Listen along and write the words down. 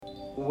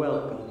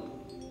Welcome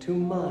to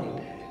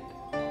Mindhead.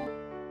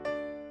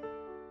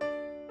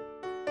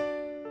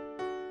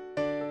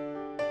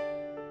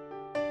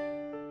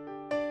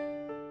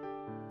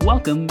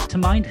 Welcome to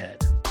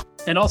Mindhead,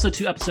 and also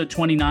to episode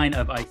 29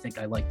 of I Think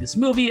I Like This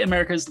Movie,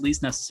 America's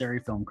least necessary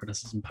film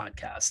criticism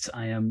podcast.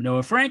 I am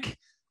Noah Frank.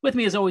 With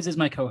me, as always, is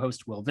my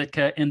co-host, Will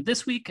Vitka, and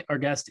this week, our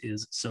guest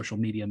is social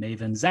media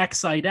maven Zach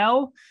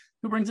Seidel,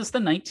 who brings us the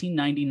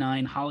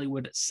 1999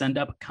 Hollywood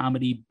send-up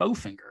comedy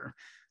Bowfinger,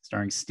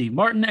 starring Steve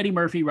Martin, Eddie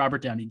Murphy,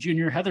 Robert Downey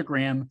Jr., Heather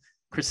Graham,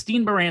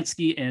 Christine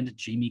Baranski, and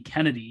Jamie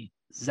Kennedy.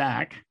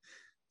 Zach,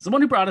 as the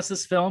one who brought us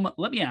this film,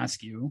 let me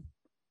ask you,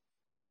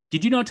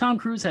 did you know Tom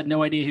Cruise had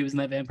no idea he was in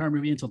that vampire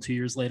movie until 2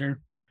 years later?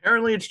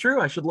 Apparently it's true.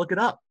 I should look it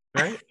up,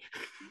 right?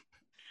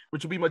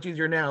 Which will be much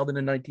easier now than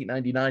in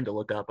 1999 to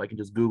look up. I can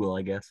just Google,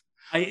 I guess.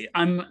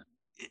 I'm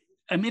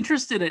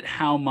interested at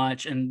how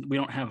much, and we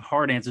don't have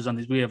hard answers on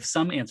these, we have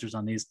some answers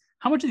on these,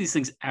 how much of these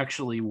things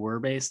actually were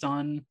based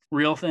on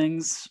real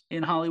things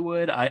in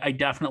Hollywood. I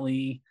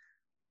definitely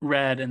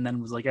read and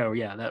then was like, oh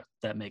yeah,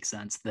 that makes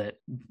sense, that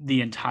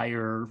the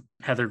entire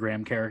Heather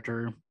Graham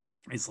character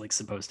is like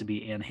supposed to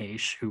be Anne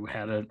Heche, who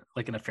had an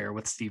affair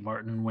with Steve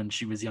Martin when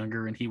she was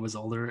younger and he was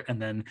older, and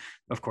then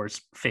of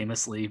course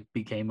famously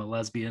became a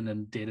lesbian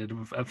and dated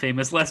a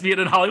famous lesbian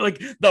in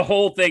Hollywood. Like the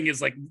whole thing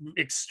is like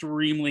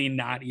extremely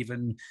not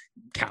even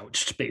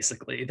couched,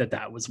 basically,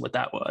 that was what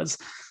that was.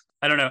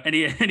 I don't know,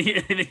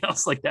 anything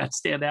else like that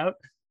stand out?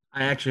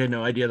 I actually had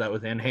no idea that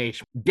was Anne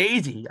Heche.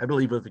 Daisy, I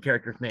believe, was the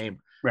character's name.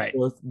 Right.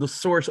 Was the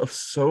source of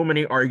so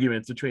many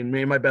arguments between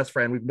me and my best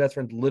friend. We've been best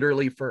friends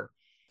literally for,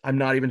 I'm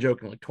not even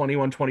joking, like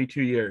 21,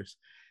 22 years.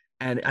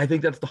 And I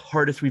think that's the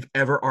hardest we've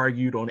ever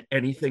argued on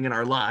anything in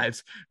our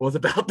lives, was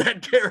about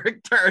that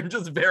character and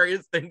just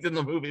various things in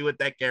the movie with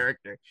that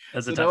character.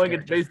 So knowing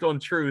it's based on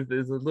truth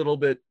is a little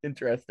bit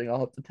interesting.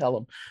 I'll have to tell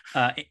him.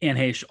 Anne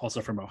Heche,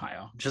 also from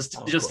Ohio,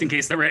 just in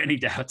case there were any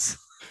doubts.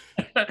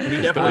 And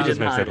he definitely just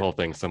makes that whole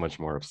thing so much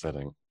more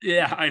upsetting.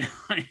 Yeah, I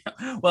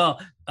know.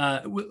 Well,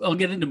 I'll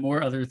get into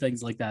more other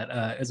things like that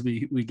as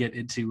we get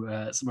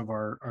into some of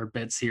our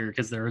bits here,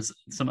 because there's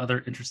some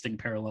other interesting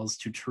parallels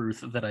to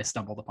truth that I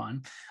stumbled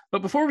upon.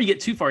 But before we get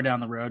too far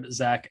down the road,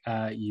 Zach,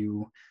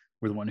 you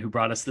were the one who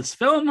brought us this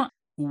film.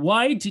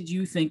 Why did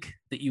you think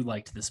that you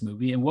liked this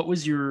movie, and what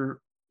was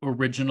your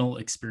original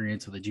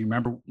experience with it? Do you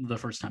remember the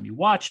first time you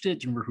watched it?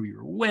 Do you remember who you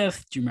were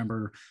with? Do you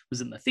remember,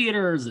 was it in the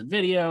theater? Is it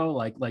video?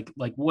 Like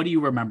what do you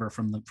remember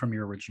from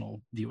your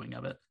original viewing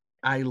of it?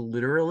 I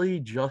literally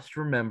just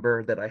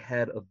remember that I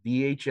had a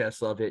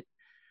VHS of it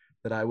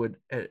that I would,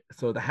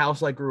 so the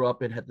house I grew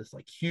up in had this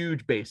like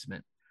huge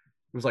basement.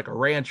 It was like a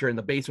rancher, and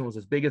the basement was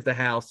as big as the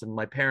house. And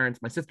my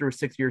sister was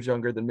 6 years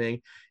younger than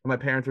me, and my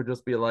parents would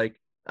just be like,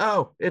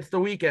 oh, it's the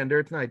weekend or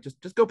it's night,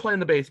 just go play in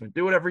the basement,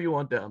 do whatever you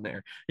want down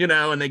there,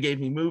 and they gave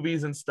me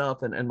movies and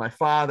stuff. And my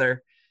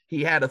father,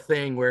 he had a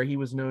thing where he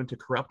was known to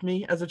corrupt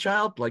me as a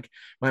child. Like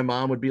my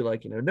mom would be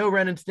like, no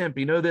Ren and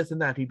Stimpy, no this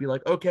and that. He'd be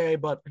like, okay,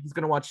 but he's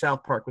going to watch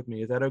South Park with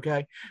me. Is that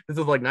okay? This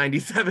is like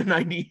 97,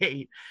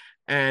 98.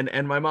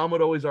 And my mom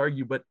would always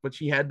argue, but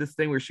she had this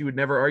thing where she would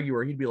never argue,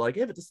 or he'd be like,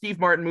 if it's a Steve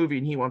Martin movie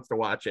and he wants to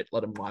watch it,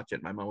 let him watch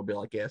it. My mom would be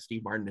like, yeah,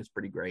 Steve Martin is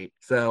pretty great.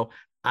 So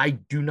I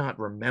do not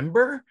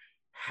remember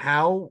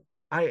how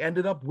I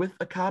ended up with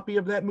a copy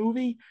of that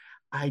movie.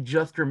 I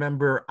just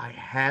remember I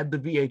had the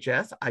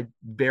VHS. I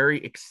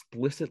very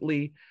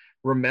explicitly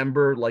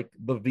remember like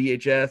the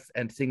VHS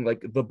and seeing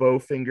like the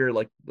Bowfinger,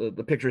 like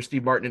the picture of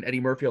Steve Martin and Eddie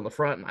Murphy on the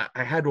front. And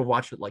I had to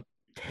watch it like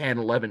 10,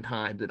 11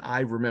 times, and I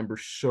remember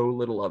so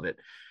little of it.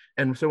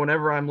 And so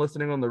whenever I'm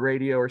listening on the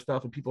radio or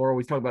stuff and people are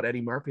always talking about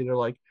Eddie Murphy, they're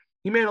like,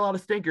 he made a lot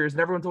of stinkers, and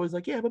everyone's always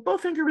like, yeah, but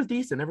Bowfinger was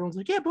decent. Everyone's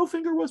like, yeah,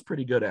 Bowfinger was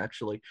pretty good,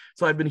 actually.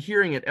 So I've been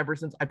hearing it ever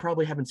since. I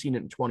probably haven't seen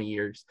it in 20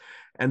 years.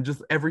 And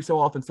just every so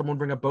often someone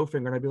bring up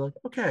Bowfinger and I'd be like,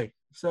 okay,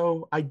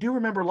 so I do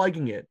remember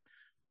liking it.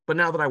 But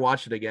now that I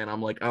watched it again,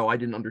 I'm like, oh, I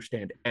didn't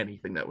understand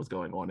anything that was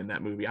going on in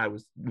that movie. I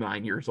was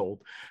 9 years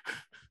old.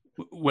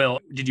 Will,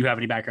 did you have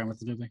any background with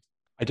the movie?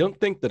 I don't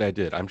think that I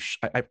did.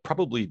 I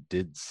probably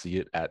did see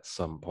it at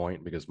some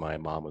point because my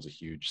mom was a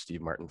huge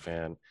Steve Martin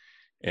fan,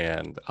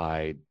 and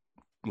I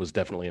was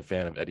definitely a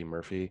fan of Eddie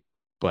Murphy,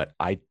 but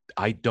I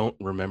don't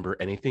remember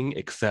anything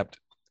except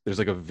there's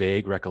like a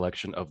vague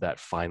recollection of that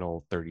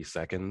final 30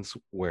 seconds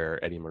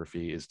where Eddie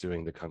Murphy is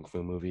doing the Kung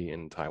Fu movie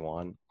in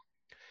Taiwan,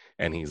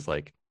 and he's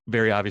like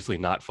very obviously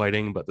not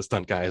fighting, but the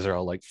stunt guys are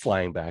all like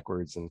flying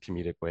backwards in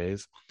comedic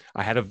ways.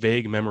 I had a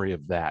vague memory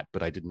of that,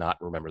 but I did not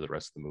remember the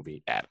rest of the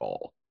movie at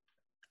all.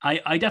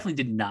 I definitely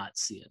did not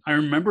see it. I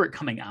remember it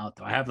coming out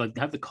though. I have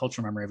the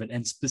cultural memory of it,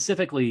 and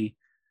specifically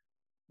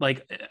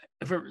like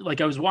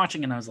I was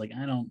watching and I was like,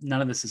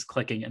 none of this is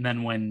clicking. And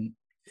then when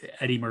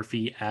Eddie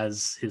Murphy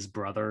as his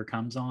brother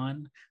comes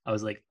on, I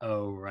was like,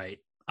 oh right,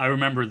 I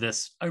remember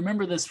this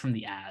from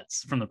the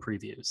ads, from the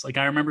previews. Like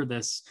I remember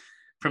this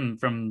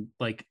from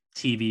like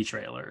TV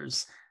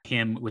trailers,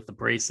 him with the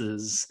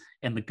braces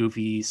and the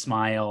goofy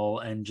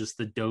smile and just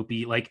the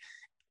dopey, like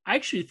I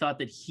actually thought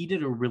that he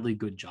did a really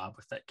good job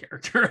with that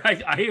character.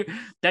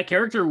 That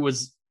character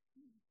was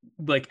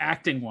like,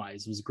 acting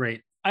wise was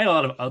great I had a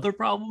lot of other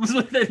problems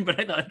with it, but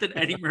I thought that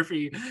Eddie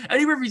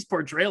Murphy's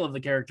portrayal of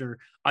the character,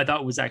 I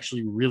thought was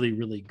actually really,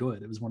 really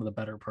good. It was one of the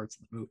better parts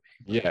of the movie.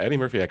 Yeah, Eddie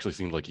Murphy actually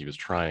seemed like he was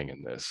trying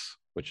in this,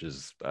 which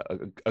is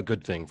a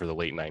good thing for the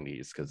late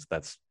 90s, because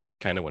that's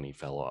kind of when he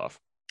fell off.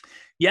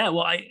 Yeah,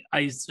 well, I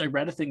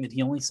read a thing that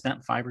he only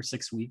spent 5 or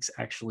 6 weeks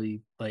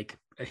actually like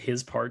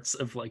his parts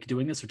of like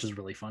doing this, which is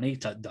really funny,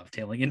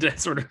 dovetailing into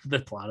sort of the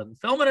plot of the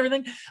film and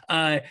everything.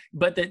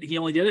 But that he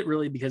only did it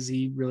really because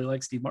he really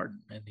liked Steve Martin,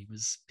 and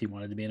he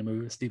wanted to be in a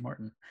movie with Steve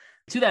Martin.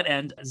 To that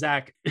end,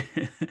 Zach,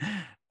 it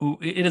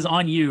is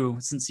on you,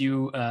 since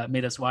you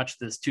made us watch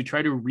this, to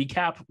try to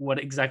recap what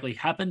exactly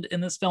happened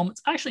in this film.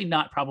 It's actually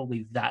not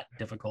probably that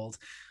difficult,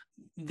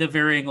 the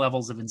varying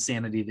levels of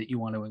insanity that you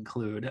want to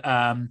include.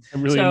 I'm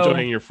really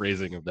enjoying your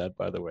phrasing of that,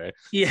 by the way.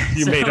 Yeah,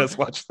 you made us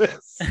watch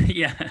this.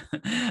 Yeah.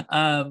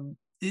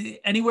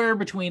 Anywhere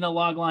between a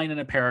log line and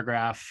a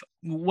paragraph,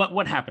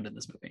 what happened in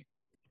this movie?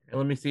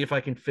 Let me see if I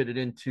can fit it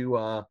into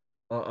a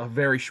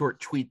very short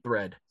tweet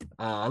thread.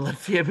 Let's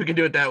see if we can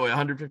do it that way.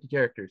 150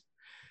 characters.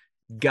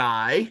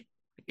 Guy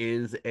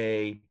is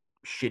a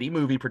shitty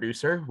movie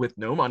producer with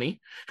no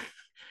money,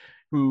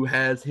 who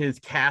has his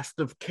cast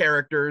of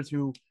characters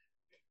who,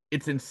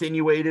 it's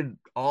insinuated,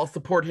 all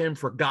support him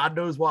for God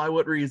knows why,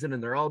 what reason,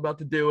 and they're all about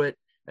to do it,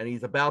 and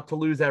he's about to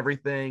lose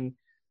everything.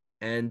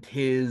 And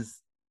his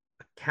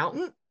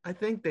accountant, I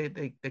think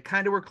they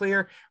kind of were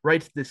clear,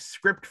 writes this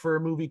script for a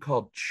movie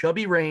called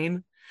Chubby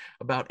Rain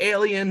about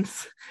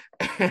aliens,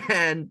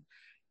 and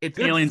it's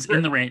aliens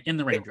in the rain, in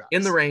the rain.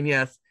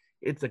 Yes,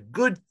 it's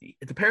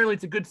apparently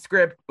a good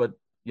script, but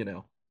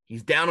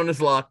he's down on his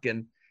luck,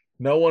 and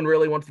no one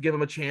really wants to give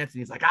him a chance. And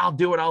he's like, I'll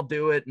do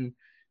it. And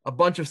a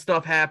bunch of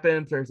stuff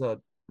happens. There's a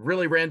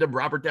really random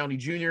Robert Downey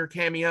Jr.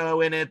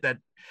 cameo in it that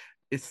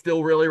is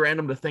still really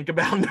random to think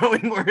about,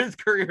 knowing where his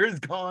career has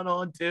gone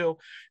on to.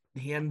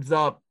 He ends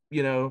up,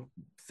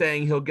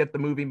 saying he'll get the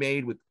movie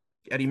made with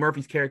Eddie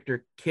Murphy's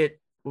character,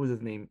 Kit. What was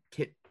his name?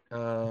 Kit.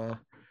 I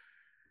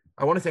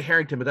want to say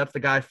Harington, but that's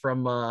the guy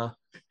from.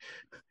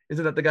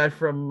 Isn't that the guy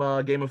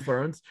from Game of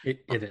Thrones?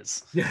 It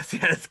is. Yes.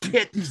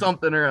 Kit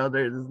something or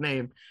other is his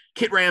name.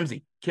 Kit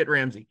Ramsey. Kit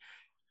Ramsey's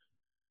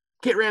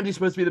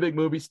supposed to be the big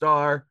movie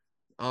star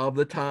of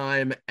the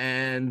time,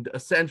 and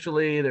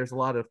essentially there's a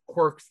lot of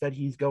quirks that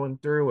he's going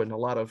through and a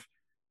lot of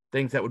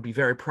things that would be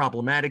very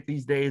problematic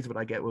these days,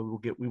 but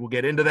we will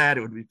get into that.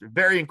 It would be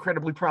very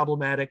incredibly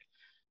problematic.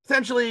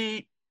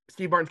 Essentially,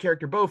 Steve Martin's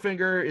character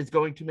Bowfinger is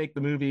going to make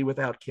the movie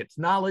without Kit's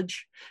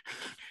knowledge,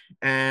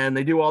 and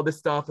they do all this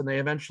stuff, and they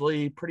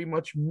eventually pretty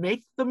much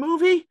make the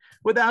movie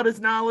without his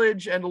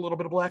knowledge and a little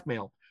bit of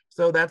blackmail.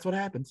 So that's what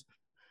happens.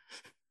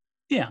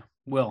 Yeah.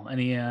 Will,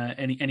 any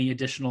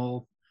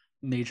additional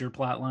major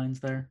plot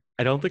lines there?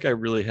 I don't think I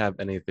really have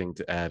anything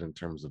to add in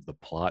terms of the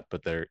plot,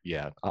 but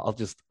I'll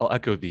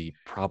echo the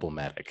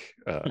problematic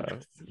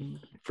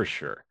for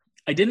sure.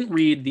 I didn't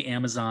read the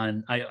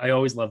Amazon. I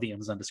always love the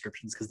Amazon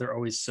descriptions because they're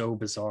always so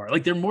bizarre.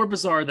 Like, they're more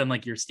bizarre than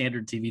like your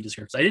standard TV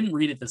descriptions. I didn't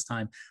read it this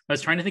time. I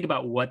was trying to think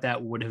about what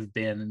that would have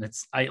been. And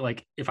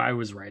if I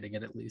was writing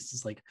it, at least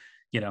it's like,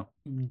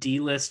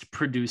 D-list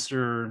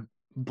producer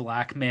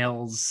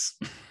blackmails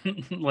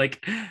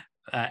like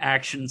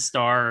action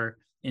star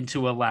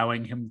into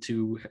allowing him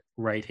to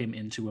write him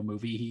into a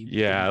movie.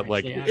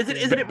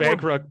 Isn't it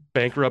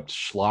bankrupt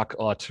schlock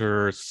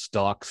auteur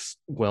stalks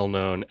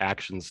well-known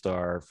action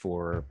star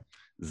for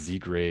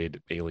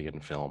Z-grade alien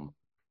film.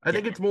 I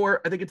think it's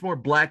more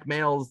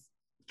blackmails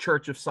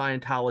Church of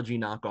Scientology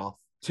knockoff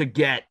to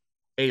get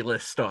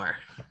A-list star.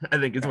 I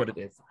think is what it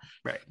is.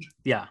 Right.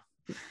 Yeah.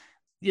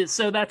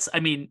 So that's,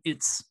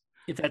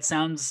 if that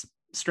sounds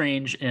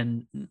strange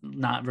and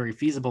not very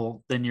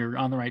feasible, then you're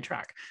on the right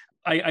track.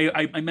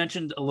 I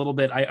mentioned a little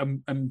bit.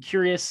 I'm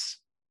curious.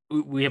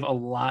 We have a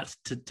lot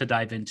to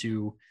dive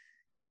into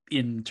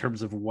in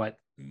terms of what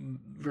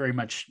very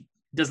much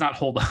does not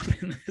hold up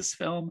in this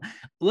film.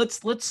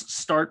 Let's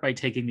start by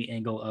taking the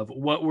angle of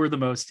what were the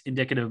most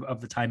indicative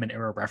of the time and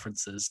era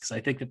references, because I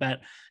think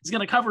that is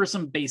going to cover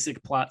some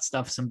basic plot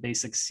stuff, some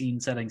basic scene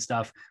setting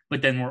stuff,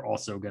 but then we're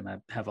also going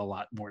to have a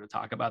lot more to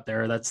talk about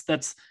there.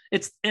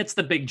 It's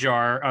the big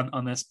jar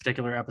on this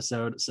particular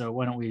episode. So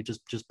why don't we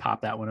just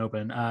pop that one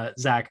open?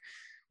 Zach,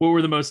 what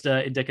were the most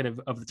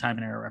indicative of the time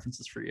and era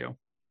references for you?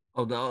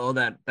 Oh,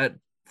 that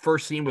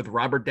first scene with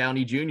Robert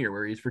Downey Jr.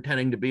 where he's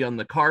pretending to be on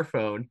the car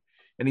phone.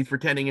 And he's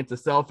pretending it's a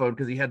cell phone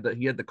because he had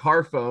the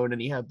car phone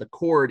and he had the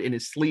cord in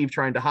his sleeve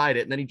trying to hide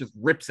it. And then he just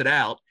rips it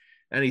out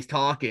and he's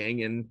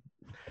talking. And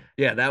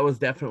yeah, that was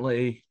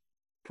definitely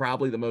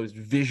probably the most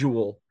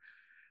visual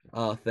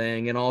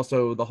thing. And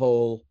also the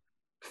whole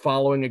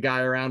following a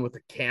guy around with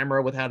a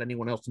camera without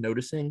anyone else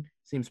noticing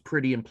seems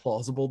pretty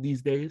implausible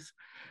these days.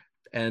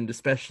 And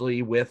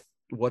especially with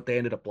what they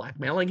ended up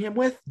blackmailing him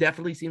with,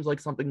 definitely seems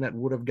like something that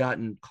would have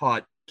gotten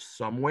caught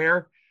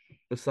somewhere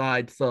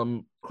besides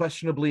some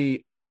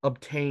questionably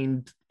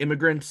obtained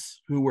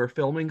immigrants who were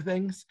filming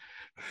things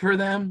for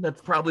them. That's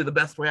probably the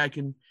best way I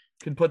can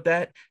can put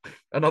that.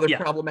 Another Yeah.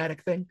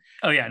 problematic thing.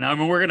 Oh yeah, no, I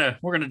mean we're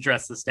gonna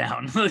dress this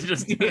down,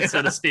 just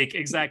so to speak,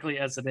 exactly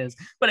as it is.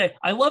 But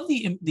I love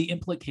the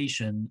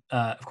implication.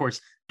 Of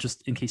course,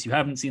 just in case you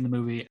haven't seen the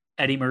movie,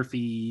 Eddie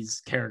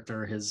Murphy's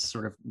character, his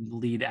sort of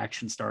lead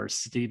action star,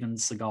 Steven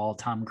Seagal,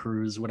 Tom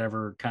Cruise,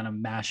 whatever kind of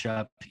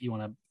mashup you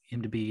want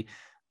him to be,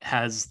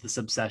 has this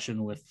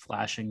obsession with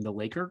flashing the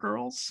Laker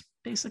girls,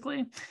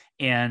 basically,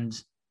 and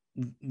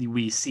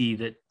we see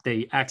that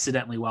they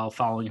accidentally, while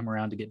following him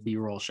around to get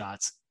B-roll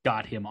shots,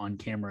 got him on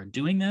camera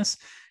doing this,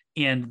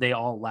 and they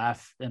all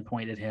laugh and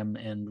point at him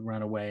and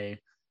run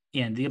away.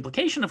 And the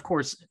implication, of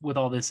course, with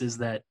all this is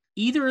that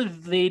either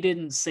they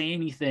didn't say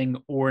anything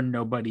or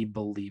nobody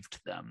believed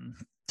them,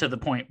 to the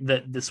point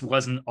that this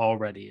wasn't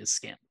already a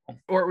scandal.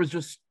 Or it was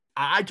just,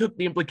 I took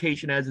the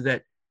implication as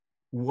that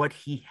what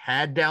he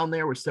had down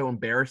there was so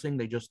embarrassing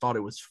they just thought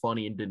it was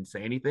funny and didn't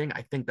say anything.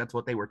 I think that's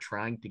what they were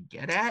trying to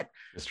get at.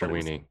 Mr.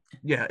 Weenie.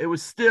 Yeah, it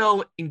was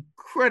still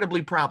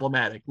incredibly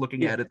problematic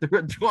looking at it through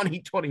a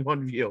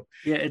 2021 view.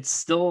 Yeah, it's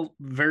still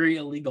very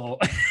illegal.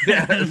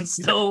 Yeah. It's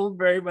still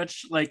very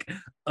much like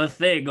a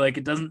thing. Like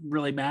it doesn't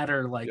really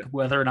matter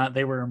whether or not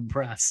they were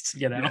impressed,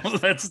 you know.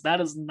 Yes.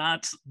 that is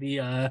not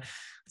the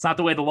it's not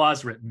the way the law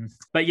is written.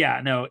 But yeah,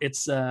 no,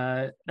 it's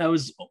that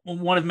was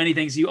one of many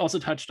things you also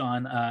touched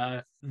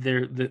on.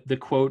 The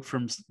quote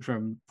from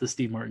the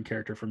Steve Martin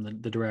character from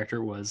the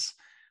director was,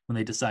 when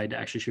they decided to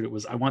actually shoot it,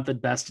 was, "I want the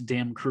best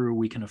damn crew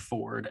we can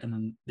afford." And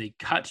then they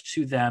cut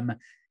to them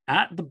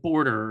at the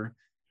border,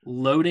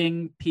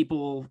 loading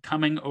people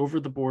coming over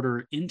the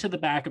border into the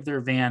back of their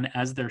van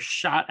as they're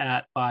shot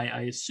at by,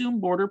 I assume,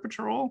 Border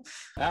Patrol.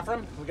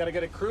 Afram, we got to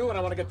get a crew, and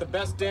I want to get the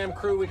best damn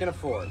crew we can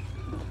afford.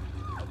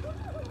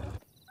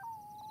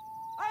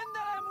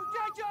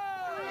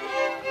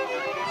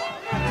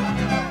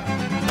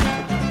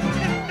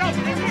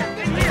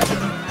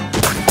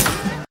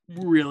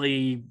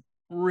 Really,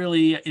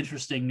 really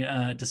interesting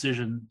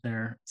decision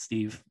there,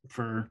 Steve,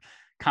 for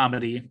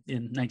comedy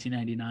in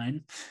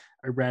 1999.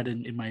 I read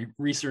in my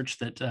research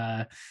that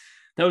that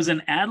was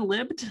an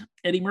ad-libbed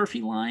Eddie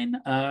Murphy line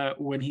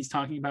when he's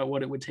talking about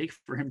what it would take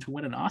for him to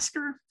win an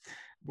Oscar,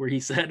 where he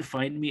said,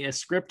 "Find me a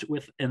script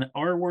with an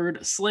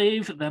R-word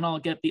slave, then I'll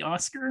get the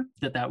Oscar."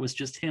 That was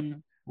just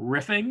him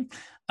riffing,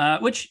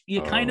 which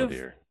you kind of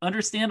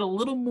understand a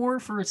little more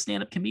for a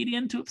stand-up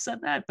comedian to have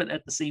said that, but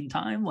at the same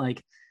time,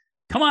 like,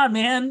 come on,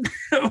 man.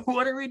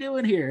 What are we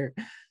doing here?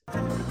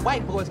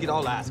 White boys get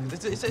all the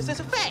Oscars. It's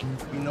a fact.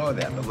 You know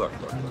that, but look.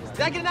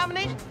 Did I get a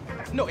nomination?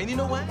 No, and you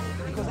know why?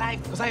 Because I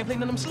ain't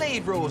playing none of them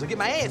slave roles or get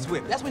my ass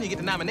whipped. That's when you get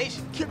the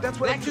nomination. Kid, that's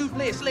what Black dude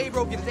play a slave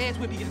role, get his ass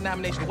whipped, he get the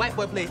nomination. The white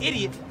boy play an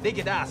idiot, they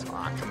get the Oscar.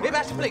 Maybe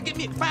I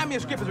should find me a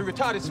script as a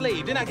retarded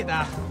slave, then I get the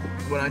Oscar.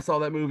 When I saw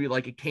that movie,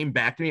 like, it came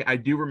back to me. I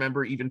do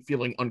remember even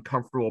feeling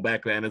uncomfortable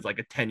back then as like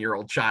a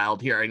 10-year-old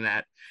child hearing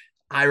that.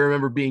 I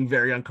remember being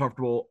very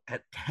uncomfortable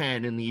at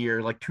 10 in the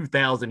year, like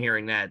 2000,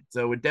 hearing that.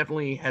 So it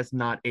definitely has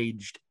not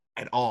aged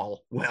at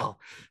all well.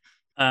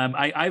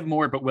 I have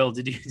more, but Will,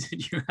 did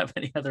you have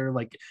any other,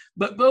 like,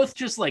 but both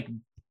just like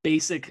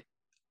basic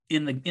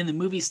in the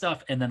movie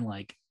stuff and then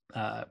like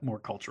more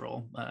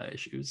cultural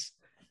issues?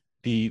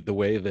 The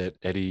way that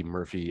Eddie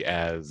Murphy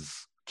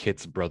as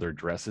Kit's brother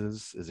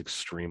dresses is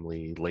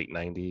extremely late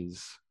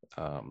 90s.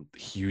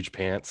 Huge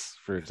pants,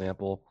 for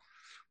example,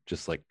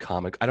 just like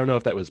comic. I don't know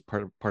if that was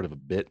part of a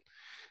bit,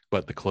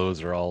 but the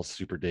clothes are all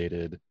super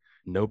dated.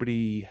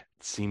 Nobody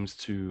seems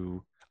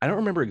to, I don't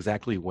remember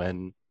exactly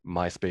when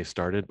MySpace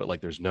started, but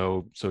like there's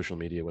no social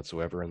media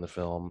whatsoever in the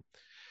film.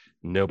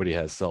 Nobody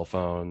has cell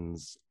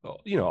phones,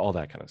 you know, all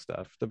that kind of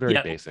stuff. The very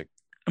basic.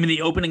 I mean,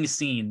 the opening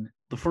scene,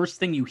 the first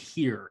thing you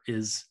hear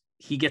is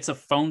he gets a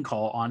phone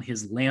call on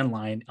his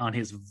landline, on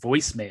his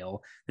voicemail,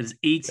 that is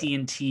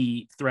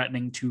AT&T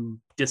threatening to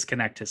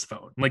disconnect his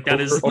phone. Like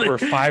that is over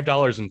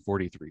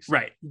 $5.43.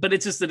 Right. But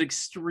it's just that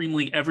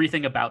extremely,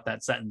 everything about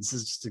that sentence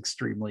is just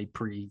extremely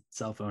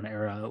pre-cell phone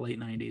era, late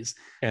 90s.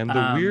 And the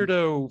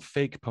weirdo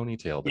fake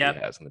ponytail that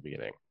he has in the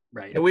beginning.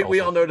 Right. And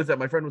we all noticed that.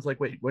 My friend was like,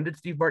 wait, when did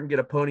Steve Martin get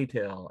a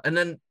ponytail?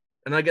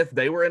 And I guess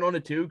they were in on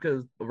it too,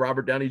 because the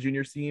Robert Downey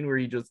Jr. scene where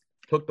he just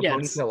took the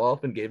ponytail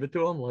off and gave it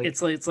to him. Like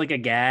it's like a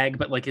gag,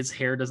 but like his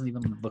hair doesn't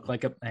even look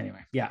like it. Anyway,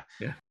 yeah.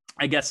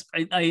 I guess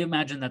I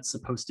imagine that's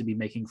supposed to be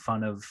making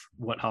fun of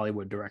what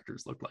Hollywood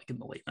directors looked like in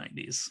the late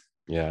 90s.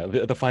 Yeah,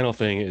 the final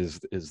thing is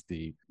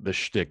the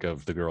shtick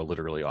of the girl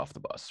literally off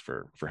the bus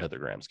for Heather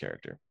Graham's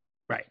character.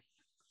 Right.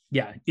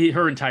 Yeah,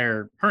 her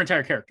entire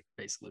character,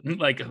 basically,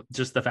 like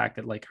just the fact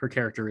that like her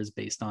character is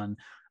based on,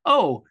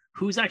 oh,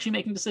 who's actually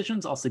making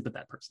decisions? I'll sleep with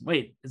that person.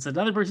 Wait, it's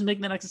another person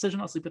making the next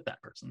decision. I'll sleep with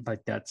that person.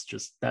 Like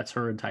that's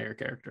her entire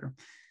character.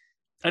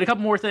 I had a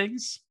couple more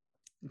things,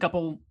 a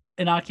couple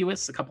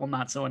innocuous, a couple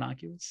not so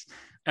innocuous.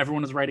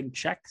 Everyone is writing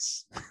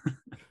checks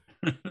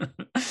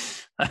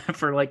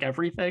for like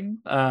everything,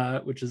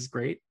 which is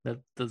great. That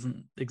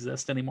doesn't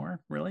exist anymore,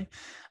 really.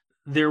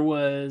 There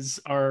was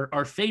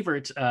our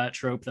favorite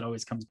trope that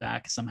always comes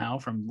back somehow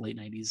from late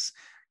 90s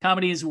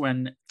comedies,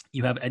 when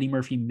you have Eddie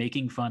Murphy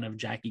making fun of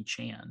Jackie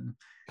Chan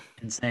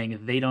and saying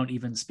they don't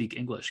even speak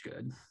English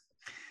good.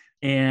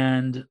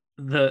 And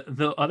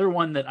the other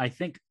one that I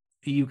think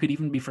you could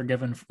even be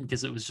forgiven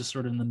because it was just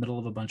sort of in the middle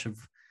of a bunch of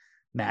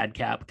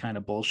madcap kind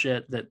of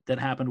bullshit that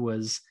happened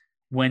was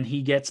when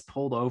he gets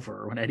pulled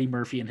over, when Eddie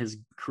Murphy and his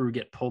crew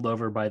get pulled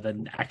over by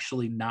the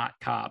actually not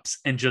cops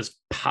and just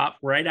pop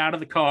right out of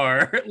the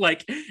car,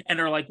 like, and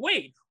are like,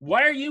 wait,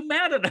 why are you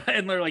mad at us?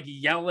 And they're like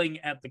yelling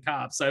at the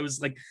cops. So I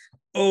was like,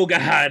 oh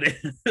God,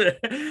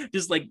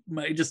 just like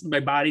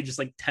my body just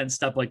like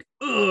tensed up, like,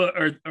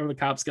 ugh, or the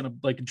cops gonna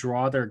like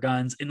draw their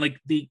guns. And like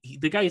the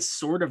guy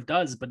sort of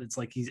does, but it's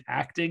like he's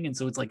acting. And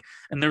so it's like,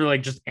 and they're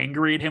like just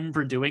angry at him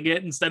for doing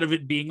it instead of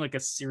it being like a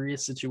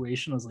serious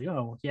situation. I was like,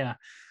 oh yeah.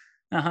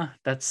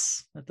 That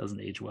doesn't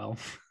age well.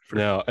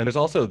 No, and there's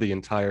also the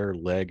entire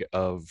leg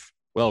of,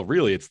 well,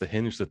 really, it's the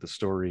hinge that the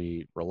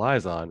story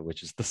relies on,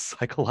 which is the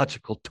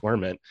psychological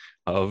torment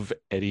of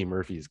Eddie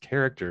Murphy's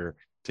character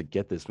to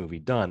get this movie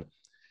done.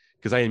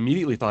 Because I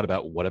immediately thought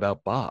about what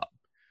about Bob,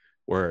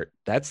 where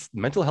that's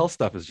mental health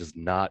stuff is just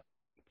not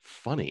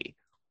funny.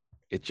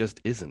 It just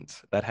isn't.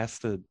 That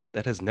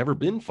has never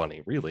been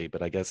funny, really.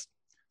 But I guess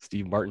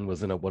Steve Martin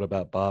was in a what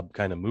about Bob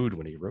kind of mood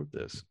when he wrote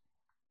this.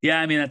 Yeah,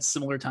 I mean, that's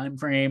similar time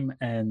frame,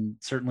 and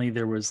certainly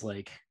there was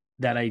like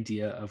that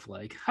idea of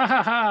like, ha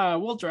ha ha,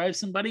 we'll drive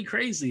somebody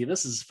crazy,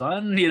 this is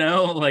fun, you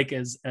know, like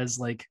as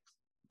like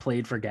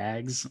played for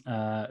gags,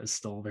 is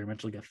still very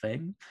much like a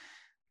thing.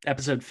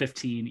 Episode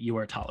 15, You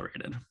Are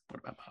Tolerated. What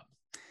about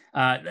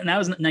Bob? And that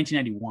was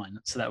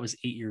 1991, so that was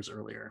 8 years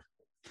earlier.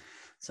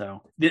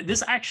 So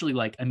this actually,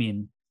 like, I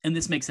mean, and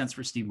this makes sense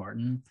for Steve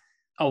Martin,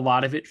 a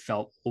lot of it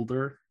felt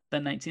older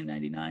than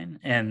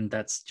 1999, and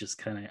that's just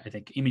kind of, I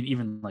think, I mean,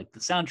 even like the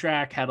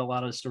soundtrack had a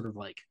lot of sort of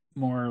like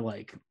more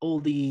like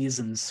oldies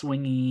and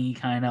swingy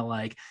kind of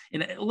like,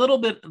 in a little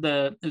bit,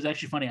 it was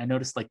actually funny, I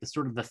noticed like the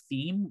sort of the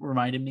theme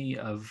reminded me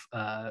of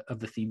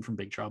the theme from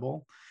Big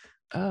Trouble.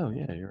 Oh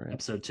yeah, you're right.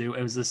 Episode 2,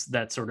 it was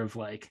that sort of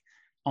like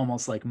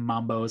almost like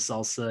mambo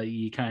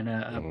salsa-y kind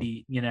of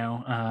upbeat, you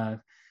know,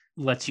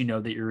 lets you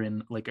know that you're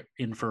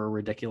in for a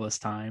ridiculous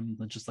time,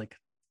 just like,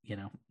 you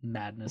know,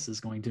 madness is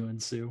going to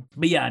ensue.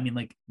 But yeah, I mean,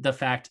 like the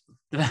fact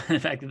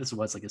that this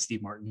was like a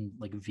Steve Martin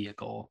like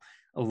vehicle,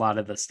 a lot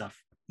of the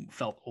stuff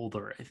felt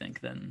older, I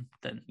think, than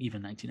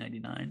even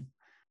 1999.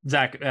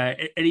 Zach,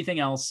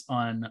 anything else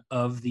on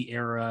of the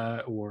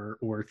era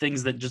or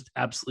things that just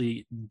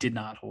absolutely did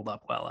not hold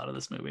up well out of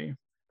this movie?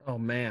 Oh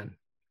man,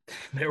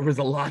 there was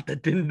a lot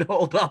that didn't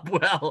hold up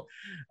well,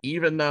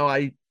 even though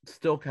I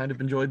still kind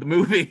of enjoyed the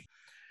movie.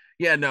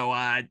 Yeah, no,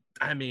 I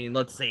mean,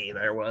 let's see,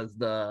 there was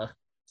the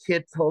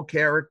Kit's whole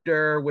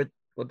character with,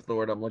 what's the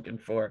word I'm looking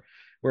for,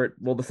 where,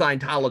 well, the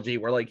Scientology,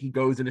 where like he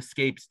goes and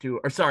escapes to,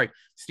 or sorry,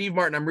 Steve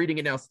Martin, I'm reading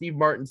it now, Steve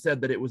Martin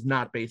said that it was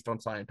not based on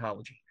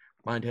Scientology.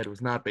 Mindhead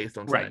was not based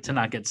on right, to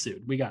not get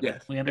sued. We got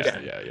it. We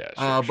understand. Yeah.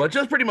 Sure. But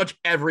just pretty much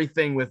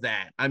everything with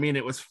that. I mean,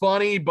 it was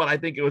funny, but I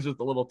think it was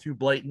just a little too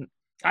blatant.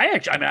 I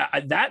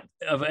mean, that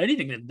of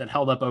anything that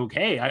held up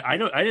okay. I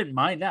didn't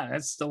mind that.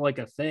 That's still like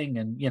a thing,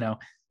 and you know,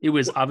 it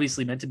was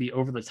obviously meant to be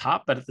over the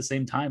top, but at the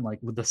same time, like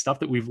with the stuff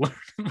that we've learned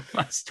in the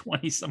last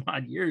 20 some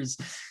odd years,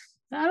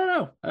 I don't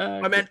know.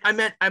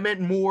 I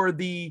meant more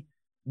the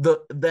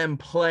them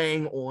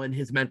playing on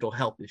his mental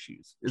health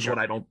issues is Sure.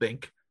 what I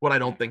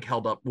don't think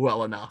held up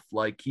well enough.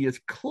 Like he is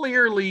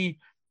clearly,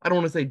 I don't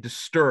want to say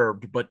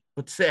disturbed, but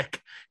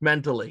sick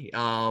mentally.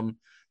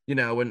 You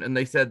know, and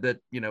they said that,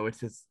 you know,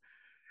 it's his,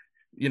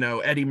 you know,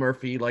 Eddie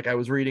Murphy, like I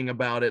was reading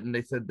about it, and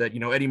they said that, you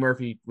know, Eddie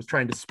Murphy was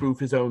trying to spoof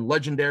his own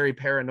legendary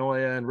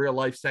paranoia and real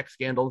life sex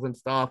scandals and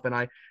stuff. And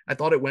I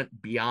thought it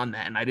went beyond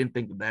that. And I didn't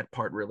think that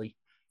part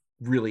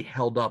really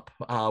held up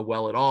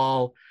well at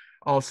all.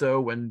 Also,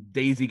 when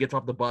Daisy gets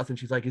off the bus and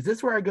she's like, is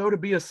this where I go to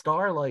be a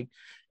star? Like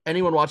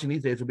anyone watching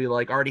these days would be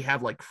like, already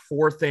have like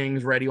 4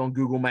 things ready on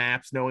Google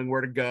Maps, knowing where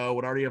to go,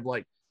 would already have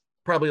like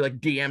probably like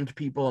DM'd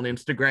people on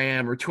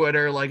Instagram or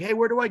Twitter, like, hey,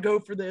 where do I go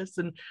for this?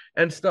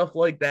 And stuff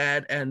like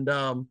that. And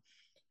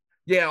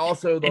yeah,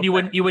 also and you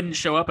wouldn't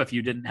show up if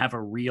you didn't have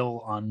a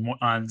reel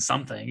on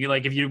something. You,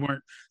 like if you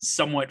weren't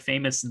somewhat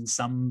famous in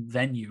some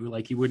venue,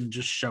 like you wouldn't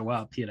just show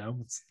up, you know.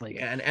 It's like,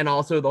 and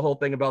also the whole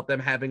thing about them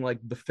having like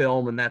the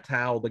film, and that's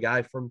how the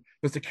guy from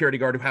the security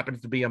guard who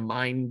happens to be a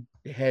mind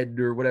head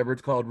or whatever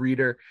it's called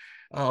reader,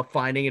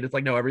 finding it. It's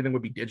like, no, everything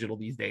would be digital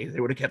these days.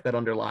 They would have kept that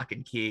under lock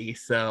and key.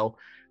 So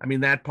I mean,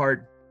 that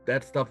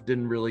stuff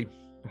didn't really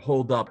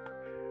hold up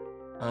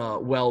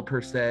well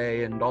per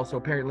se. And also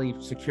apparently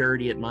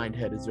security at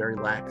Mindhead is very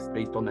lax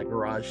based on that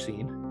garage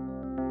scene.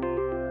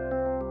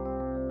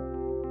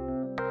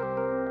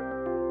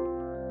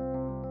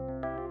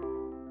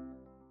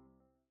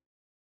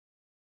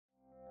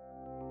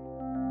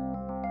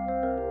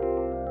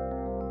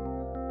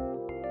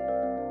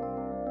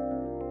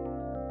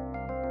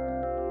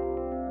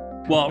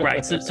 well,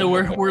 right. So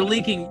we're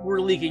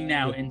leaking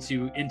now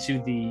into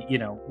the, you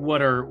know,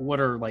 what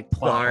are like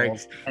plot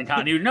holes and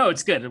continuity. No,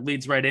 it's good. It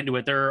leads right into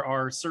it. There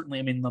are certainly,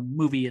 I mean, the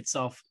movie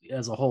itself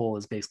as a whole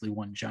is basically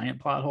one giant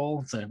plot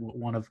hole. It's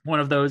one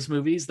of those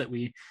movies that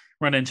we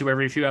run into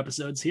every few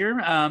episodes here.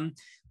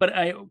 But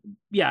I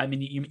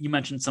mean, you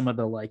mentioned some of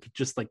the like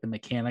just like the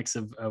mechanics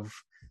of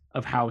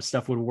of how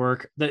stuff would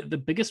work. The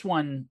biggest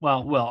one,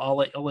 well,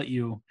 I'll let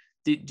you.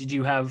 Did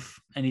you have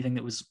anything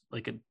that was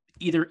like a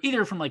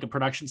either from like a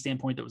production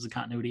standpoint that was a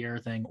continuity error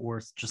thing,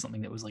 or just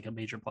something that was like a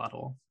major plot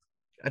hole?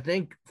 I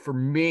think for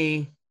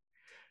me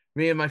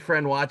and my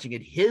friend watching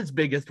it, his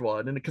biggest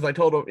one, and because I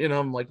told him,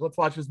 I'm like, let's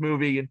watch this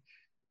movie,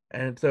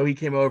 and so he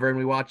came over and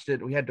we watched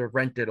it. We had to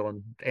rent it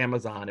on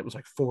Amazon. It was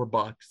like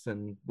 $4,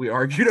 and we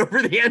argued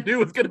over the end who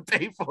was going to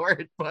pay for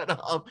it. But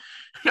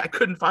I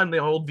couldn't find the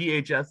old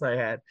VHS I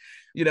had.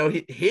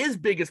 His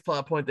biggest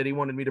plot point that he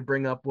wanted me to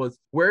bring up was,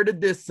 where did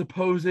this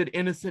supposed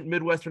innocent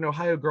Midwestern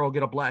Ohio girl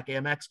get a black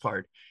Amex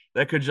card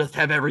that could just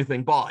have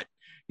everything bought?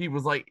 He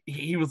was like,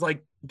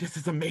 this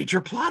is a major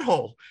plot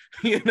hole,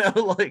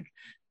 like,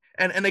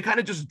 and they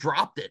kind of just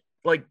dropped it.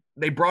 Like,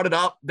 they brought it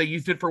up, they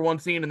used it for one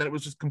scene, and then it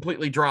was just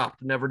completely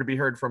dropped, never to be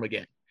heard from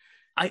again.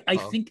 I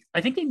think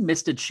they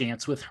missed a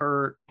chance with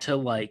her to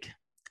like,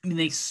 I mean,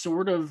 they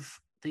sort of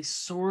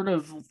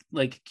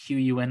like cue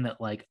you in that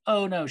like,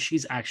 oh no,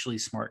 she's actually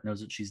smart,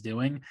 knows what she's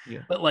doing.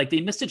 Yeah. But like,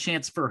 they missed a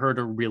chance for her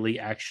to really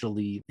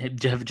actually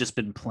have just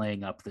been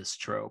playing up this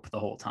trope the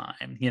whole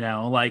time,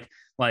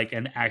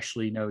 and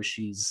actually know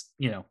she's,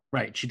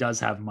 right. She does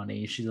have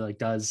money. She's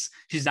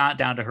not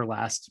down to her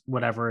last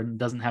whatever and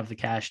doesn't have the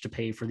cash to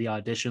pay for the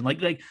audition.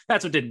 Like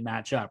that's what didn't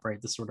match up, right?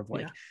 This sort of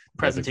like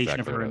presentation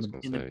of her in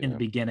the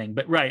beginning.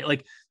 But right,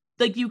 like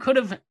you could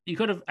have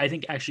I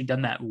think actually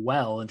done that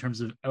well in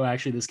terms of, oh,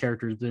 actually this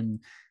character has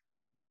been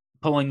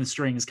pulling the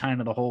strings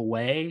kind of the whole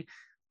way,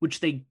 which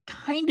they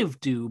kind of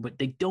do, but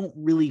they don't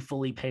really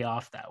fully pay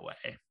off that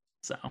way.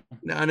 So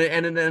no, and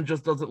then it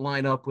just doesn't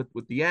line up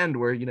with the end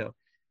where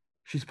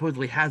she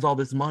supposedly has all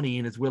this money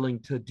and is willing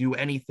to do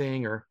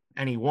anything or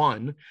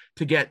anyone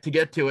to get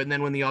to it, and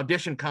then when the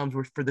audition comes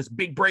for this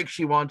big break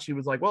she wants, she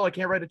was like, well, I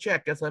can't write a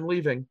check, guess I'm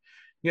leaving.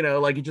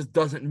 Like, it just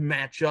doesn't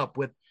match up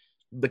with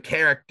the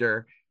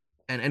character.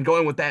 And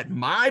going with that,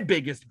 my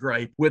biggest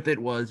gripe with it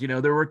was,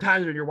 there were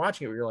times when you're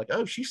watching it where you're like,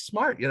 oh, she's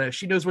smart.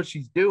 She knows what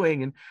she's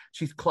doing and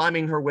she's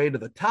climbing her way to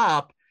the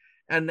top.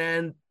 And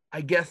then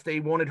I guess they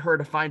wanted her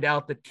to find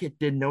out that Kit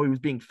didn't know he was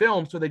being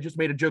filmed. So they just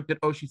made a joke that,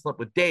 oh, she slept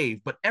with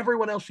Dave. But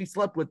everyone else she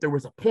slept with, there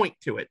was a point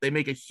to it. They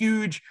make a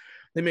huge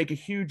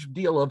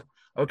deal of,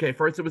 okay,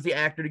 first it was the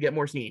actor to get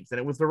more scenes, and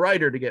it was the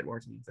writer to get more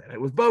scenes, and it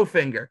was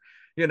Bowfinger,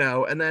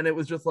 and then it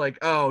was just like,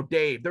 oh,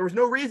 Dave. There was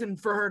no reason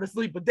for her to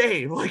sleep with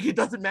Dave. Like, it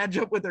doesn't match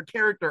up with her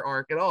character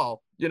arc at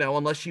all,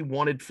 unless she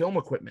wanted film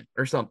equipment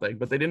or something,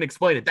 but they didn't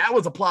explain it. That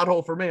was a plot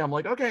hole for me. I'm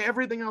like, okay,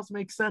 everything else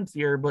makes sense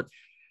here, but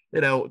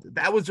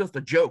that was just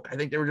a joke. I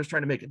think they were just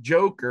trying to make a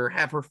joke or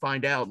have her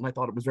find out, and I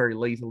thought it was very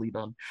lazily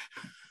done.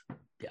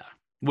 Yeah.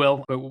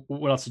 Well,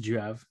 what else did you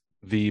have?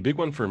 The big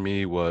one for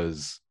me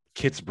was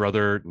Kit's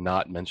brother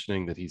not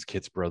mentioning that he's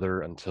Kit's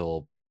brother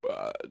until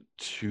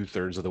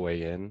 2/3 of the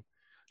way in.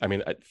 I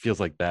mean, it feels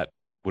like that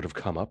would have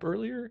come up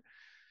earlier.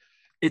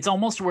 It's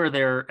almost where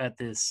they're at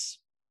this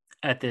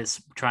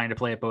trying to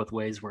play it both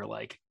ways, where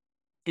like,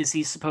 is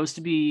he supposed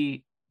to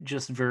be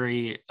just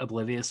very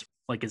oblivious?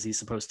 Like, is he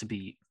supposed to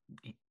be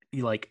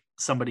like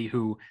somebody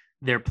who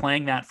they're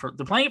playing it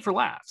for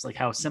laughs, like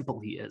how simple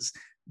he is,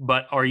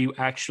 but are you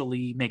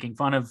actually making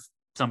fun of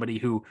somebody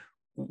who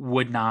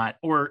would not,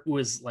 or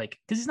was like,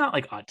 because he's not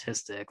like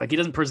autistic, like he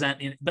doesn't present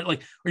in, but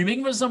like, are you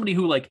making fun of somebody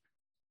who like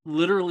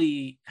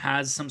literally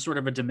has some sort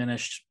of a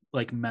diminished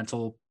like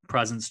mental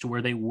presence to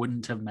where they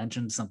wouldn't have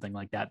mentioned something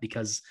like that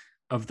because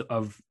of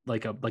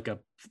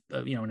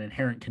an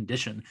inherent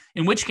condition,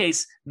 in which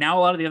case now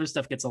a lot of the other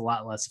stuff gets a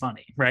lot less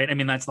funny, right? I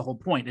mean, that's the whole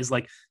point, is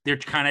like they're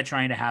kind of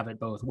trying to have it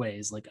both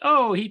ways, like,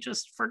 oh, he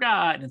just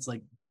forgot, and it's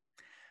like,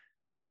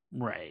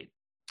 right.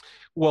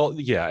 Well,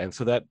 yeah, and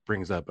so that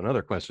brings up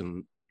another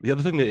question. The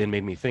other thing that it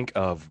made me think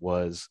of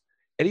was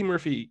Eddie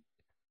Murphy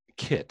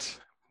Kit,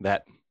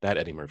 that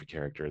Eddie Murphy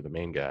character, the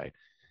main guy.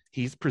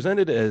 He's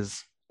presented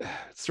as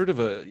sort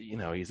of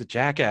he's a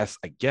jackass,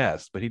 I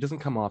guess, but he doesn't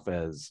come off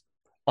as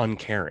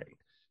uncaring,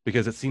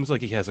 because it seems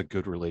like he has a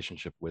good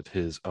relationship with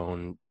his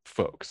own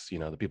folks,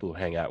 the people who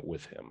hang out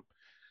with him,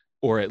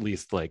 or at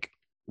least like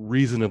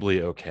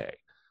reasonably okay.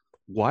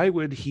 Why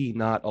would he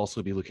not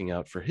also be looking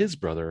out for his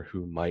brother,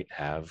 who might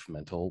have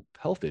mental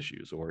health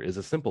issues or is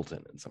a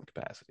simpleton in some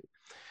capacity?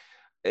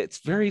 It's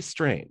very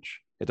strange.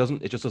 It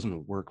just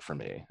doesn't work for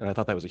me. And I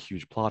thought that was a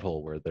huge plot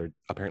hole, where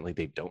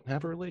they don't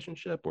have a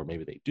relationship, or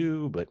maybe they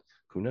do, but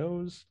who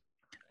knows?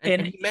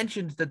 And he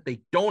mentions that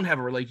they don't have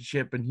a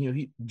relationship,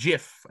 and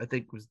Jiff, I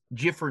think, was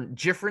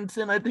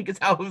Jiffrinson, I think is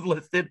how it was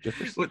listed.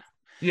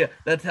 Yeah,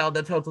 that's how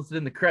it's listed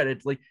in the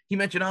credits. Like, he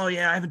mentioned, oh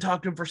yeah, I haven't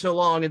talked to him for so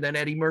long, and then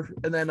Eddie Murphy,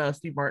 and then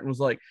Steve Martin was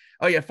like,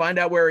 oh yeah, find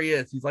out where he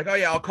is. He's like, oh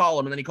yeah, I'll call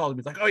him, and then he calls him.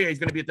 He's like, oh yeah, he's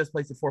gonna be at this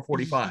place at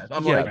 4:45.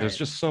 I'm like, there's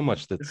just so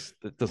much that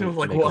doesn't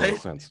like, make any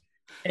sense.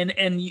 And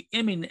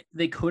I mean,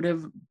 they could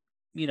have,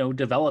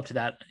 developed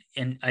that,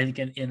 and I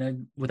think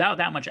without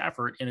that much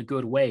effort, in a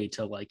good way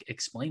to like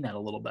explain that a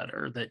little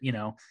better. That,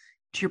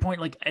 to your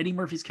point, like Eddie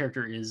Murphy's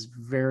character is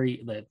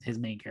his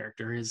main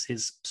character,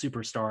 his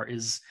superstar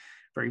is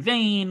very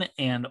vain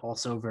and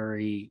also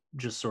very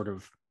just sort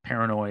of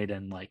paranoid,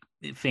 and like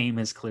fame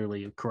has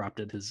clearly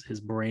corrupted his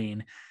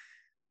brain.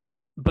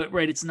 but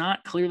right, it's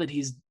not clear that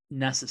he's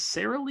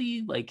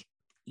necessarily like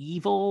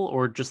evil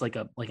or just like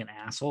an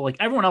asshole. Like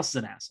everyone else is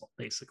an asshole,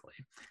 basically.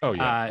 Oh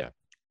yeah, yeah.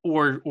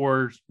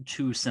 Or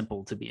too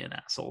simple to be an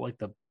asshole. Like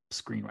the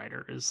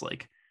screenwriter is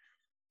like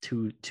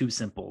too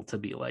simple to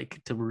be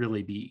like to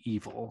really be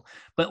evil.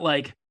 But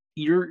like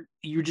you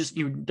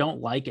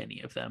don't like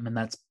any of them, and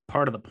that's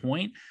part of the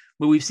point.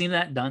 But we've seen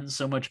that done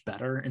so much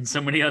better in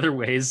so many other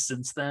ways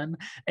since then,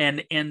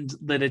 and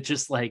that it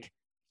just like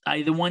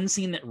the one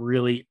scene that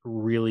really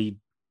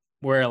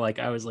where like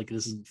I was like,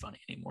 this isn't funny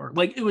anymore.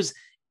 Like it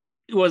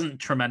wasn't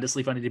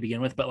tremendously funny to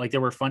begin with, but like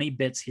there were funny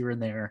bits here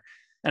and there,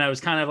 and I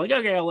was kind of like,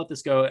 okay, I'll let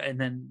this go. And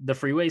then the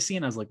freeway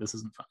scene, I was like, this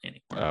isn't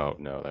funny anymore. Oh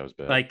no, that was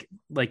bad.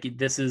 Like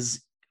this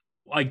is,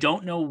 I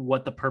don't know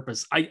what the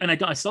purpose. I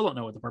still don't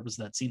know what the purpose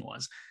of that scene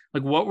was.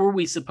 Like, what were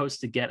we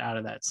supposed to get out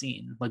of that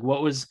scene? Like,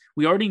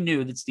 we already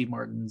knew that Steve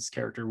Martin's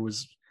character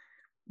was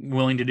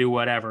willing to do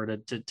whatever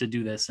to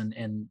do this,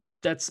 and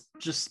that's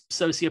just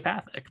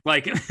sociopathic.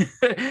 Like,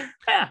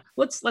 yeah,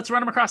 let's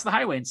run him across the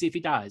highway and see if he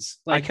dies.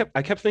 Like,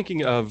 I kept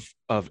thinking of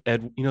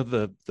Ed, you know,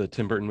 the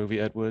Tim Burton movie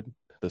Ed Wood,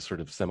 the sort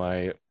of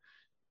semi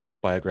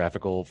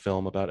biographical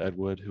film about Ed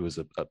Wood, who was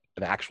an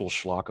actual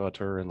schlock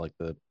auteur in like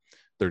the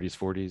 30s,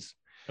 40s.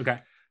 Okay.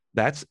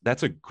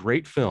 That's a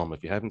great film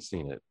if you haven't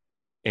seen it.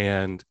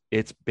 And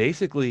it's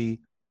basically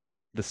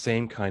the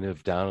same kind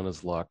of down on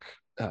his luck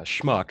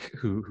schmuck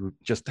who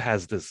just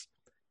has this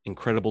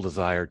incredible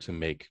desire to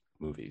make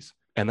movies.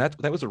 And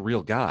that was a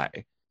real guy.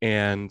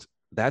 And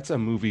that's a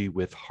movie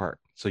with heart.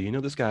 So you know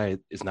this guy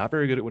is not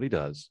very good at what he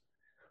does,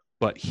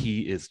 but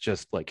he is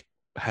just like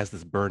has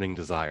this burning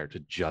desire to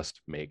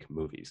just make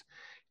movies.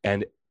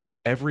 And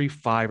every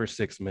 5 or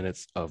 6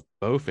 minutes of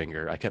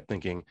Bowfinger, I kept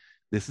thinking,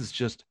 this is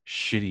just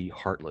shitty,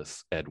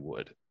 heartless Ed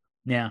Wood.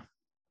 Yeah.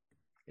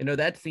 You know,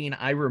 that scene,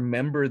 I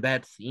remember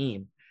that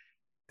scene,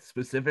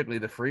 specifically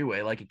the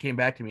freeway, like it came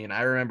back to me. And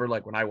I remember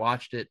like when I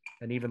watched it,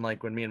 and even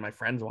like when me and my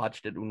friends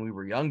watched it when we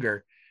were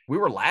younger, we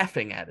were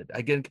laughing at it.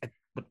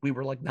 But we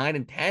were like 9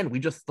 and 10. We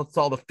just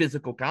saw the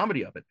physical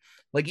comedy of it.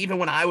 Like even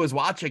when I was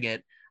watching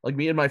it, like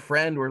me and my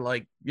friend were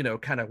like, you know,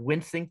 kind of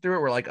wincing through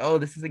it. We're like, oh,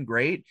 this isn't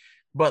great.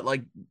 But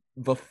like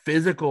the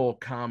physical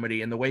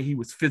comedy and the way he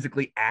was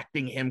physically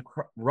acting him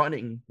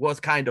running was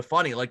kind of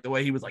funny. Like the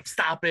way he was like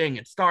stopping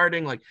and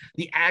starting, like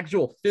the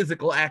actual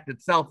physical act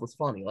itself was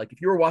funny. Like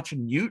if you were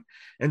watching Mute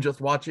and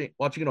just watching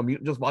it on Mute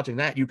and just watching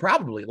that, you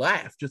probably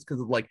laugh just because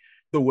of like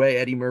the way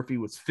Eddie Murphy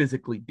was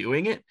physically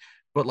doing it.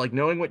 But like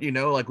knowing what you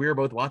know, like we were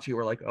both watching,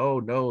 we're like, oh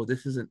no,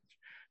 this isn't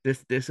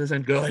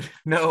good.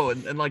 No.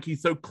 And like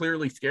he's so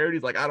clearly scared.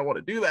 He's like, I don't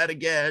want to do that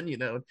again, you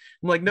know. I'm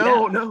like,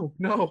 no.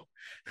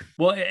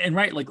 Well, and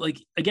right, like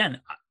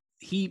again,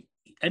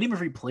 Eddie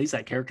Murphy plays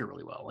that character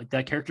really well. Like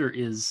that character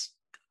is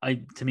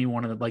to me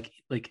one of the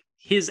like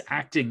his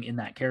acting in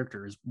that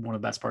character is one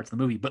of the best parts of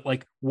the movie. But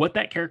like what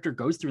that character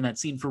goes through in that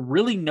scene for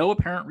really no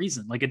apparent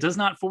reason. Like it does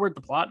not forward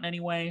the plot in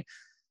any way.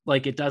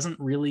 Like it doesn't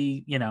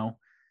really, you know,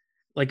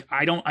 like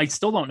I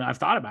still don't know. I've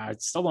thought about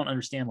it. Still don't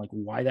understand like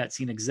why that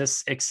scene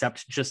exists,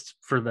 except just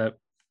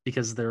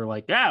because they're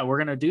like, yeah, we're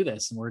gonna do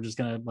this and we're just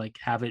gonna like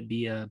have it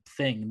be a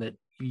thing that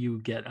you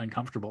get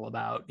uncomfortable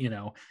about, you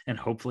know, and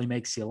hopefully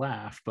makes you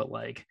laugh. But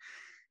like,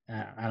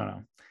 I don't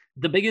know.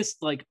 The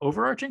biggest like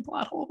overarching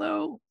plot hole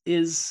though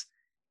is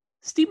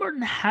Steve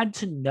Martin had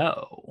to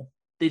know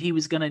that he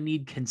was gonna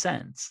need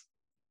consent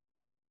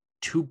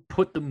to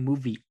put the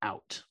movie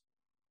out.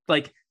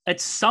 Like at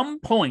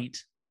some point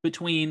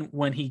between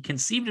when he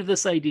conceived of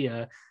this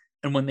idea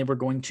and when they were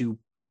going to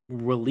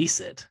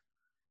release it,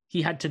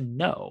 he had to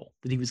know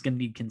that he was going to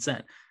need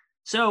consent.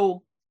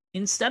 So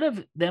instead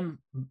of them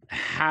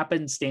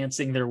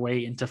happenstancing their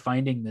way into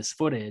finding this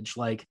footage,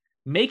 like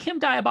make him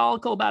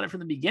diabolical about it from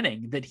the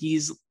beginning, that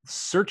he's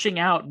searching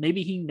out.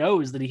 Maybe he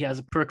knows that he has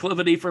a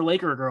proclivity for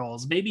Laker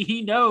girls. Maybe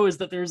he knows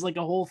that there's like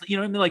a whole, you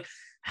know what I mean? Like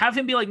have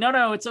him be like,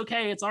 no, it's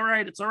okay. It's all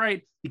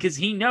right. Because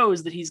he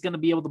knows that he's going to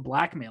be able to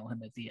blackmail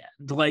him at the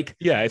end. Like,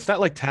 yeah, it's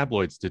not like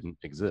tabloids didn't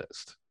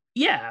exist.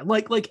 Yeah.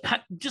 Like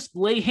just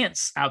lay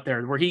hints out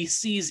there where he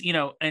sees, you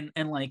know, and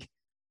like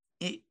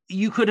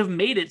you could have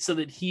made it so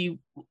that he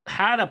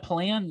had a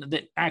plan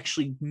that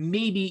actually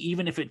maybe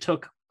even if it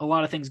took a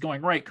lot of things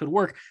going right could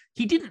work.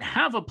 He didn't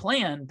have a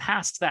plan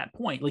past that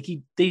point. Like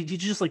he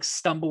just like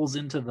stumbles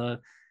into the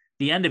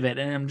end of it.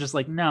 And I'm just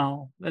like,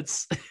 no,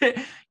 that's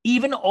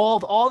even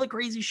all the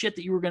crazy shit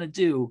that you were going to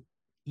do,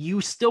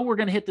 you still were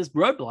going to hit this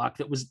roadblock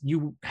that was,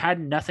 you had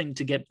nothing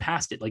to get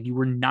past it. Like you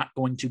were not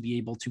going to be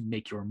able to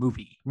make your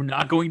movie. We're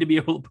not going to be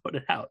able to put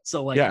it out.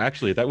 So like, yeah,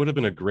 actually that would have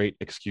been a great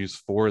excuse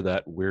for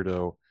that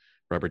weirdo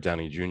Robert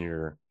Downey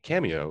Jr.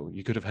 cameo.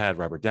 You could have had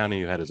Robert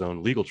Downey, who had his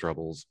own legal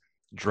troubles,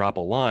 drop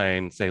a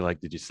line, say like,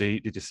 did you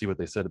see what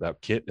they said about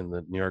Kit in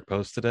the New York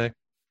Post today?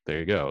 There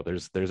you go.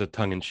 There's a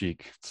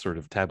tongue-in-cheek sort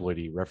of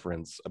tabloidy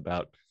reference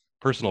about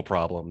personal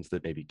problems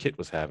that maybe Kit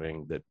was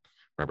having that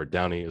Robert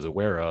Downey is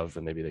aware of,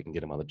 and maybe they can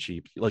get him on the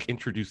cheap. Like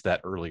introduce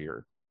that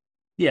earlier.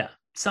 Yeah,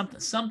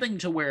 something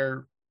to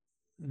where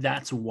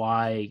that's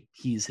why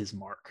he's his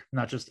mark,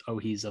 not just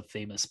he's a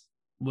famous.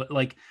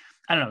 Like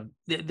I don't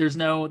know. There's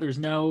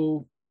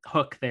no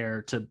hook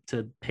there to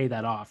pay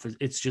that off.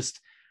 It's just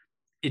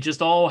it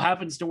just all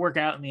happens to work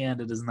out in the end.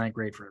 It isn't that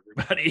great for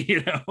everybody,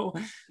 you know.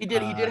 He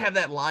did have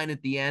that line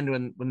at the end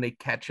when they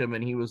catch him,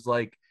 and he was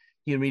like,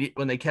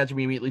 when they catch him,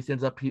 he immediately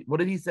stands up. What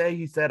did he say?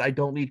 He said, "I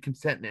don't need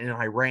consent in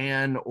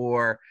Iran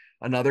or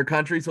another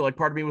country." So like,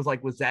 part of me was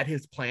like, was that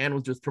his plan?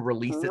 Was just to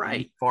release it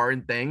in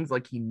foreign things?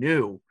 Like, he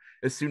knew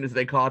as soon as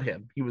they caught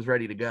him, he was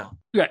ready to go.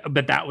 Yeah,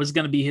 but that was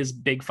going to be his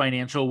big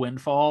financial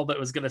windfall that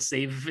was going to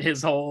save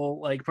his whole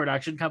like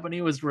production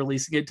company, was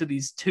releasing it to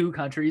these two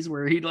countries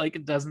where he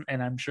like doesn't,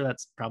 and I'm sure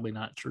that's probably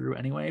not true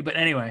anyway. But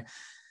anyway,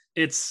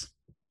 it's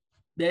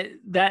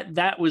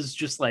that was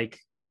just like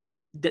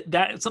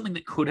that's something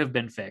that could have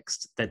been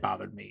fixed that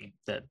bothered me,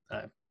 that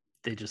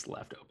they just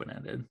left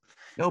open-ended.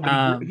 No,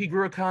 but he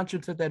grew a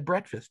conscience at that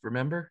breakfast,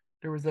 remember?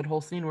 There was that whole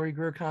scene where he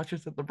grew a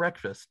conscience at the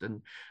breakfast,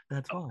 and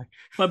that's why.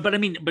 But I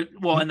mean,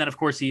 and then of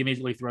course he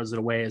immediately throws it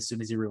away as soon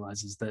as he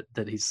realizes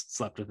that he's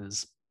slept with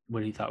his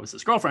what he thought was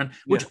his girlfriend.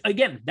 Which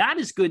again, that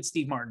is good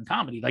Steve Martin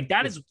comedy. Like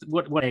that is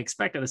what I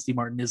expect out of Steve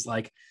Martin, is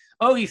like,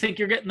 oh, you think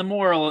you're getting the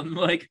moral, and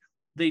like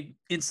they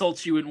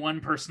insult you in one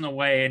personal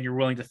way, and you're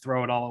willing to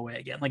throw it all away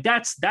again. Like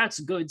that's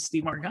good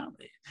Steve Martin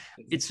comedy.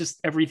 It's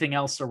just everything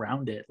else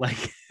around it, like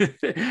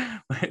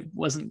it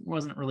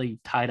wasn't really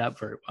tied up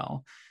very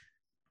well.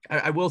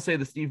 I will say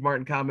the Steve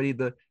Martin comedy,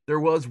 there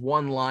was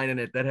one line in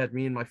it that had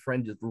me and my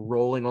friend just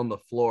rolling on the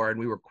floor, and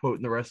we were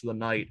quoting the rest of the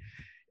night.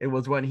 It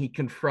was when he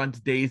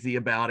confronts Daisy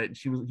about it,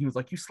 and he was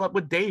like, "You slept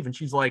with Dave," and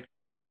she's like,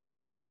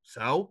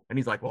 "So?" And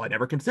he's like, "Well, I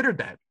never considered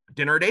that.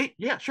 Dinner date?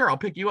 Yeah, sure, I'll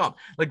pick you up."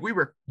 Like, we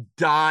were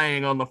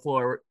dying on the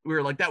floor. We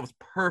were like, that was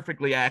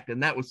perfectly acted.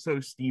 And that was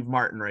so Steve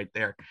Martin right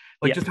there.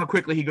 Like, just how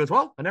quickly he goes,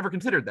 "Well, I never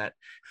considered that."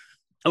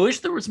 I wish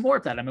there was more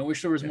of that. I mean, I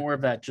wish there was more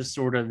of that, just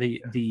sort of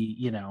the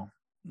you know,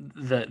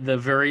 the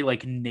very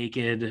like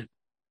naked,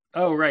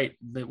 oh right,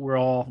 that we're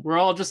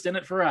all just in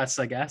it for us,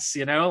 I guess,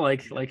 you know,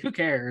 like who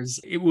cares?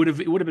 It would have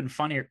been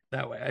funnier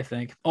that way, I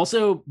think.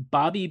 Also,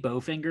 Bobby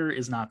Bowfinger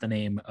is not the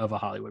name of a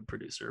Hollywood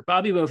producer.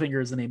 Bobby Bowfinger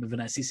is the name of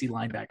an SEC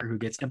linebacker who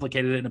gets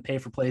implicated in a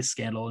pay-for-play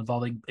scandal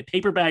involving a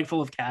paper bag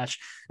full of cash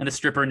and a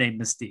stripper named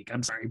Mystique.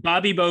 I'm sorry,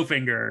 Bobby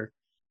Bowfinger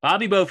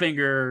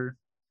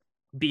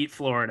beat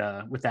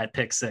Florida with that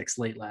pick six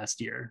late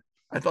last year.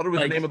 I thought it was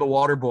the name of the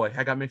water boy.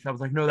 I got mixed. I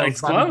was like, no, that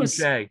was Bobby close.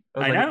 Boucher.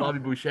 I know. Bobby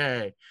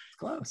Boucher. It's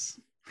close.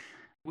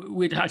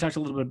 We talked a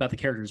little bit about the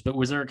characters, but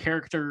was there a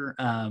character,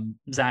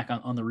 Zach,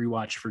 on the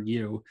rewatch for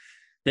you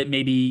that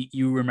maybe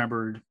you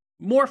remembered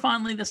more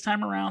fondly this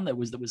time around, that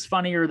was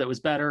funnier, that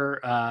was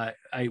better?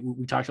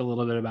 We talked a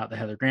little bit about the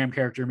Heather Graham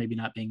character maybe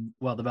not being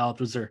well developed.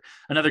 Was there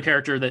another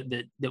character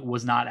that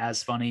was not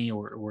as funny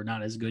or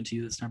not as good to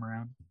you this time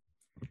around?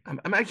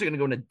 I'm actually going to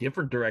go in a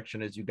different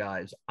direction as you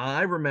guys.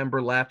 I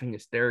remember laughing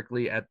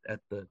hysterically at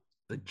the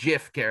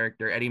Jif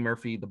character, Eddie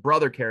Murphy, the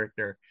brother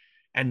character,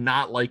 and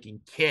not liking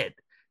Kit.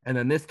 And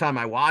then this time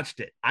I watched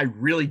it, I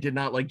really did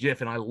not like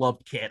Jif, and I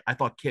loved Kit. I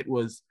thought Kit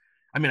was,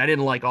 I mean, I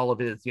didn't like all of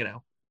his,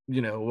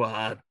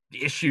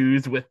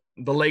 issues with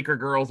the Laker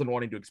girls and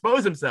wanting to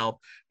expose himself,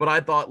 but I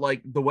thought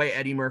like the way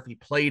Eddie Murphy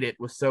played it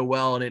was so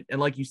well. And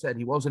like you said,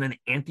 he wasn't an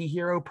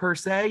anti-hero per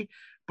se,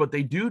 but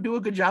they do a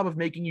good job of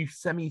making you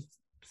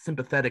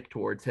semi-sympathetic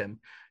towards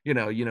him,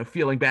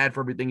 feeling bad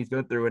for everything he's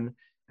going through.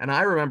 And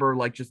I remember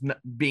like just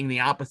being the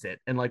opposite.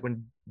 And like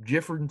when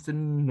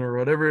Jefferson or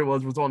whatever it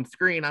was on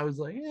screen, I was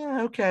like,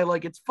 yeah, okay,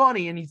 like it's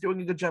funny and he's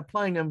doing a good job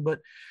playing him. But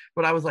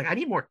I was like, I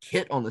need more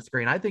Kit on the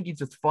screen. I think he's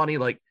just funny.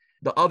 Like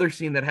the other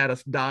scene that had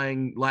us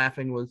dying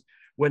laughing was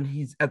when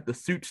he's at the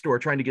suit store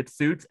trying to get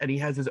suits, and he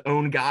has his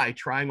own guy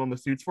trying on the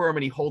suits for him,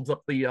 and he holds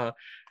up the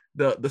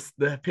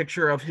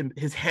picture of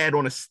his head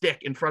on a stick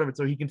in front of it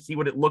so he can see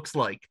what it looks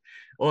like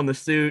on the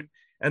suit.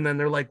 And then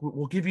they're like,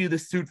 we'll give you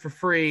this suit for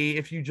free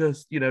if you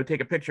just,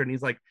 take a picture. And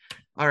he's like,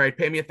 all right,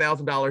 pay me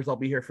 $1,000. I'll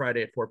be here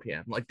Friday at 4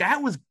 p.m. Like,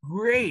 that was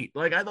great.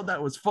 Like, I thought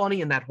that was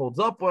funny and that holds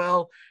up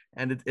well.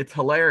 And it's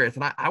hilarious.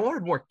 And I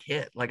wanted more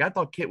Kit. Like, I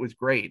thought Kit was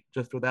great,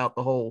 just without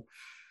the whole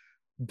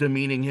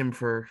demeaning him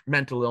for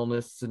mental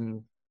illness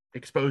and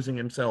exposing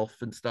himself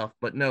and stuff.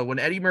 But no, when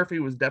Eddie Murphy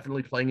was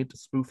definitely playing it to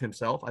spoof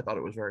himself, I thought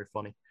it was very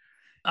funny.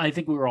 I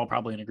think we were all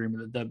probably in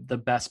agreement that the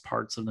best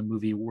parts of the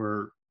movie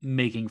were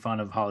making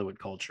fun of Hollywood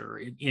culture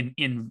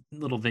in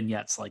little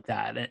vignettes like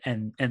that.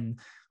 And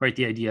right,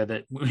 the idea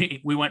that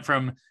we went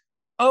from,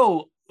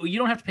 oh, you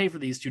don't have to pay for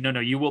these two. No,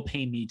 you will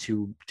pay me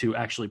to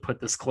actually put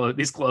these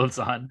clothes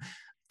on.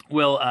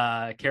 Will,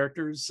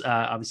 characters,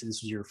 obviously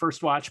this was your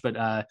first watch,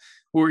 but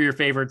who were your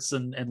favorites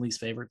and least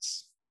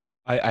favorites?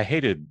 I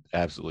hated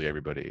absolutely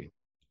everybody.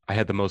 I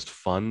had the most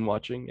fun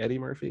watching Eddie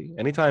Murphy.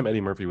 Anytime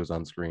Eddie Murphy was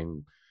on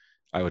screen,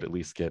 I would at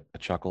least get a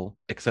chuckle,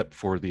 except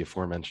for the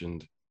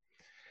aforementioned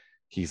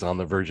he's on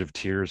the verge of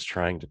tears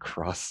trying to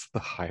cross the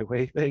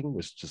highway thing,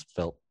 which just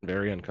felt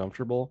very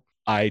uncomfortable.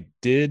 I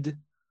did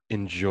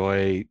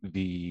enjoy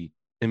the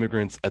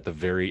immigrants at the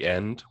very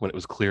end when it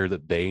was clear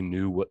that they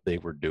knew what they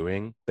were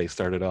doing. They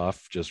started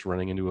off just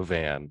running into a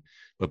van,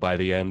 But by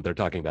the end, they're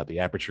talking about the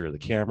aperture of the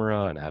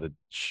camera and how to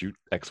shoot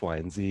X, Y,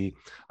 and Z.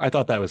 I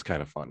thought that was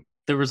kind of fun.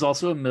 There was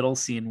also a middle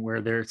scene where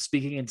they're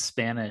speaking in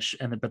Spanish,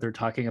 but they're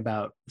talking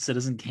about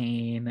Citizen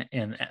Kane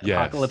and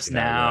Apocalypse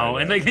Now,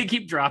 and like they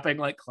keep dropping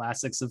like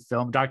classics of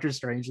film, Doctor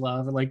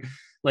Strangelove, and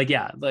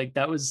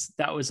that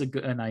was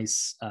a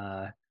nice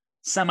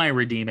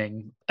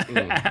semi-redeeming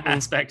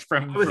aspect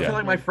from. I was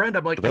telling my friend,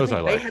 I'm like,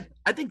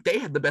 I think they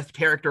had the best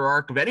character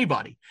arc of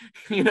anybody.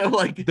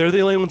 Like they're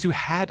the only ones who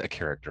had a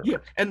character. Yeah,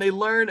 and they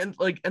learn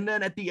and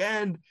then at the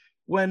end,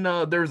 when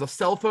there's a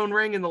cell phone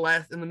ring in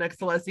the next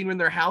to last scene in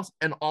their house,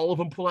 and all of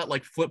them pull out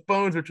like flip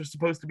phones, which was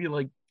supposed to be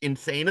like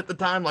insane at the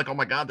time. Like, oh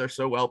my God, they're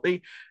so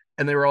wealthy.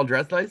 And they were all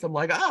dressed nice. I'm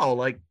like, oh,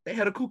 like they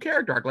had a cool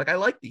character arc. Like, I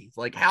like these.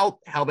 Like how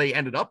they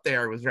ended up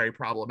there was very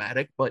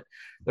problematic, but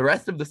the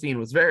rest of the scene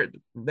was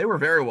they were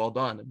very well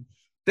done. And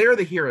they're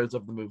the heroes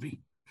of the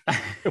movie.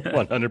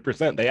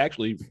 100%. They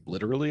actually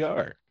literally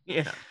are.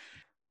 Yeah.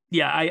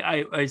 Yeah.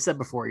 I said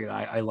before,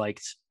 I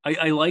liked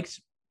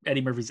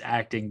Eddie Murphy's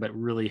acting, but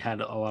really had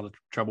a lot of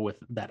trouble with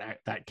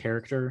that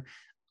character.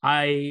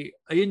 I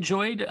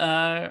enjoyed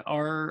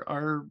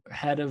our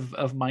head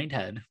of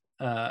Mindhead.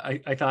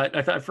 I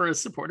thought for a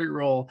supporting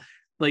role,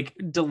 like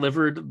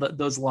delivered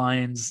those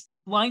lines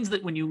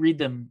that when you read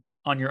them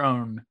on your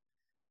own,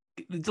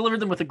 delivered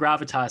them with a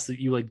gravitas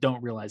that you like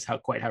don't realize how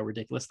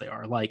ridiculous they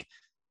are. Like,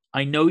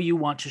 I know you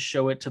want to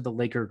show it to the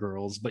Laker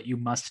girls, but you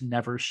must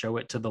never show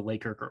it to the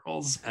Laker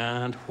girls.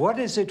 And what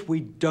is it we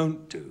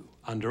don't do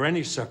under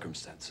any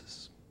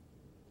circumstances?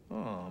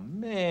 Oh,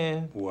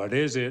 man. What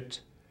is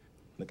it?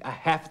 Look, I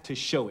have to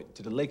show it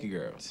to the Laker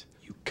girls.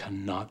 You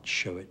cannot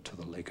show it to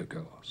the Laker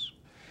girls.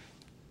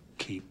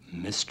 Keep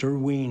Mr.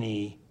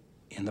 Weenie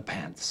in the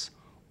pants.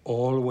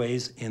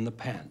 Always in the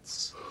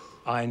pants.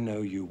 I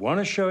know you want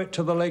to show it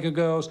to the Laker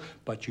girls,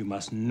 but you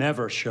must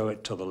never show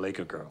it to the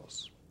Laker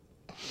girls.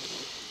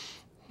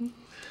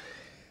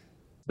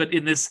 But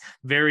in this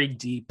very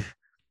deep,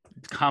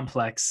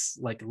 complex,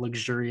 like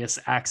luxurious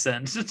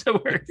accent to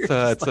where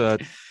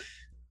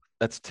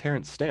that's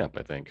Terrence Stamp,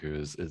 I think, who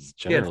is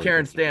generally. Yeah,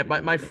 Terrence Stamp.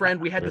 My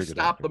friend, we had to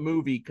stop the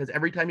movie because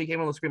every time he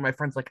came on the screen, my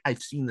friend's like,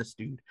 I've seen this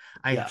dude.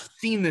 I have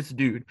seen this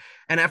dude.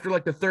 And after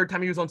like the third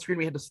time he was on screen,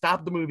 we had to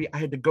stop the movie. I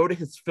had to go to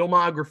his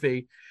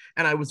filmography,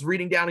 and I was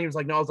reading down. And he was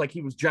like, no, I was like,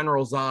 he was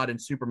General Zod in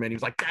Superman. He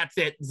was like, that's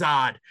it,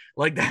 Zod.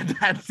 Like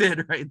that's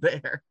it right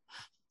there.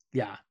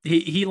 Yeah,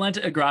 he lent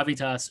a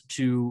gravitas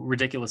to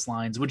ridiculous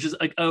lines, which is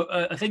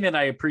a thing that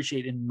I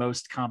appreciate in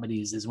most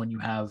comedies, is when you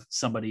have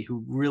somebody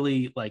who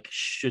really like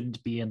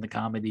shouldn't be in the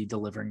comedy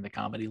delivering the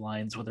comedy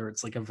lines, whether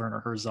it's like a Werner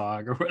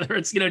Herzog or whether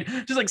it's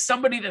just like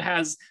somebody that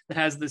has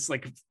this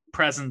like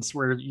presence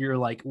where you're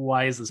like,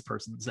 why is this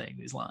person saying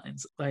these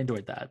lines? I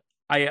enjoyed that.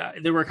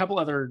 There were a couple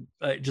other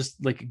just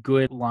like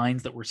good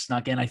lines that were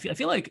snuck in. I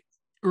feel like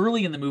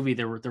early in the movie,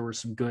 there were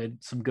some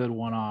good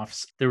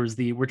one-offs. There was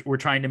we're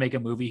trying to make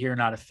a movie here,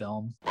 not a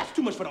film. It's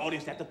too much for the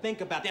audience to have to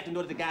think about. They have to know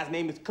that the guy's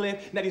name is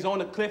Cliff, and that he's on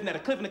the cliff, and that the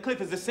cliff and the cliff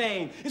is the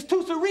same. It's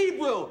too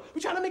cerebral.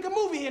 We're trying to make a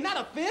movie here, not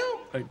a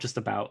film. Just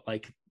about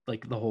like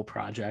the whole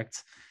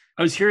project.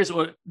 I was curious,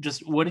 who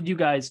did you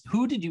guys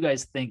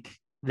think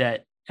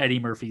that Eddie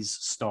Murphy's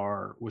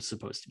star was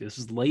supposed to be? This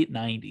was late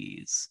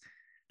 90s.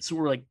 So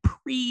we're like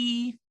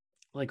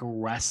like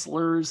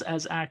wrestlers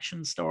as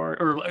action star,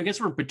 or I guess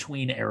we're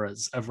between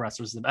eras of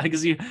wrestlers,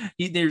 because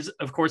there's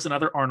of course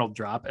another Arnold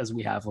drop, as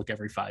we have like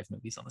every 5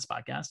 movies on this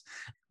podcast,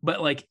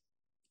 but like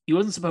he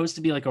wasn't supposed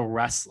to be like a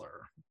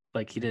wrestler.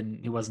 Like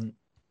there was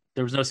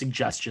no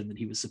suggestion that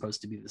he was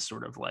supposed to be this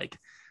sort of like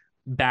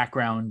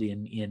background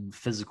in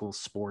physical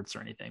sports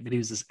or anything, but he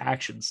was this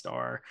action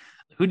star.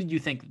 Who did you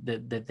think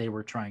that they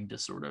were trying to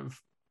sort of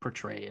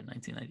portray in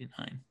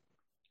 1999?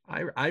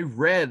 I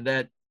read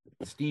that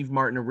Steve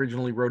Martin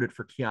originally wrote it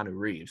for Keanu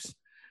Reeves.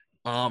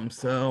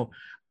 So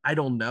I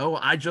don't know.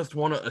 I just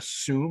want to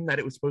assume that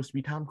it was supposed to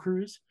be Tom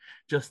Cruise.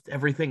 Just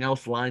everything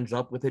else lines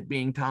up with it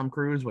being Tom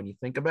Cruise when you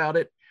think about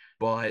it,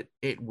 but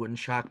it wouldn't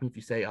shock me if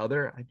you say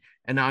other.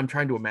 And now I'm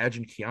trying to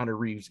imagine Keanu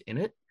Reeves in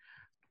it.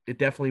 It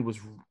definitely was.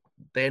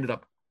 They ended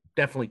up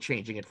definitely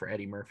changing it for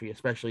Eddie Murphy,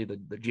 especially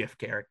the GIF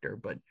character.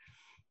 But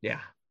yeah,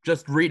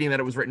 just reading that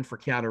it was written for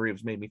Keanu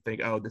Reeves made me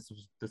think, oh, this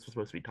was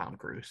supposed to be Tom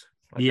Cruise.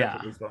 Yeah,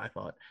 that's what I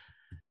thought.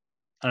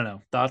 I don't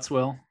know. Thoughts,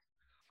 Will?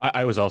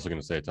 I was also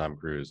going to say Tom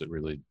Cruise. It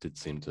really did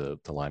seem to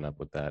line up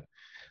with that.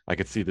 I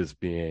could see this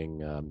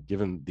being,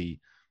 given the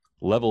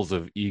levels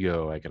of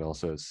ego, I could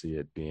also see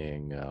it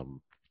being,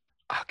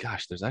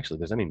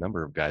 there's any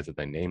number of guys that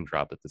they name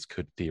drop that this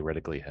could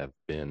theoretically have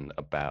been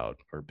about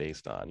or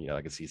based on.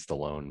 I could see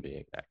Stallone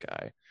being that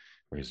guy,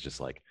 where he's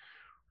just like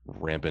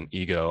rampant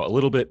ego, a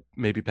little bit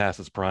maybe past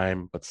his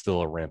prime, but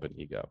still a rampant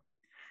ego.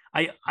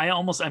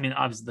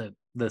 Obviously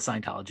the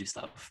Scientology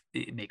stuff,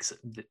 it makes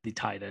the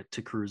tie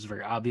to Cruise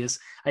very obvious.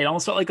 I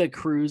almost felt like a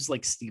Cruise,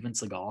 like Steven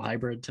Seagal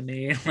hybrid to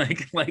me,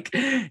 like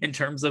in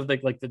terms of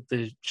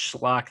the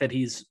schlock that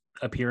he's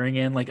appearing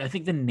in. Like, I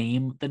think the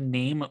name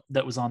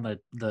that was on the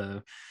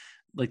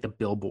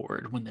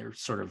billboard when they're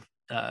sort of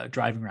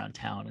driving around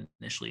town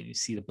initially, and you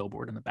see the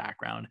billboard in the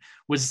background,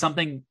 was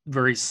something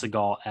very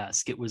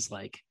Seagal-esque. It was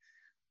like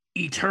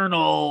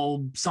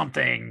eternal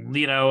something,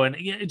 and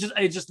it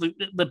just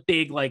the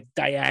big like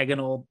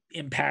diagonal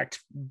impact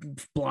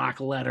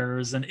block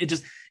letters, and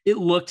it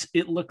looked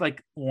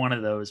like one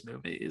of those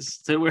movies.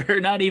 So we're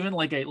not even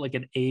like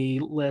an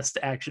A-list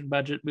action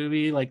budget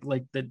movie like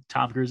that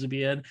Tom Cruise would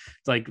be in.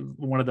 It's like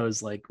one of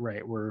those like,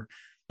 right, we're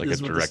like a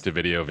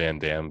direct-to-video Van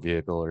Damme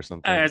vehicle or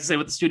something. I'd say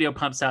what the studio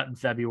pumps out in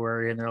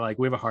February, and they're like,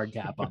 we have a hard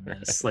cap on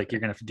this. Like,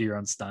 you're gonna have to do your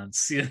own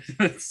stunts.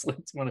 it's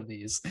one of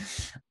these.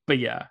 But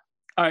yeah.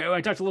 All right,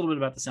 I talked a little bit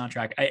about the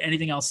soundtrack.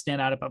 Anything else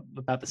stand out about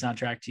the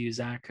soundtrack to you,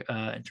 Zach,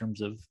 in terms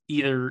of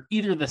either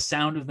the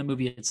sound of the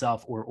movie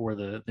itself or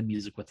the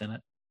music within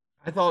it?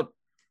 I thought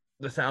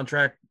the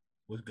soundtrack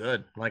was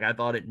good. Like, I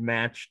thought it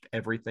matched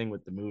everything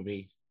with the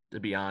movie, to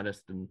be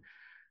honest. And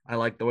I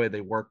like the way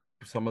they worked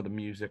some of the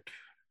music,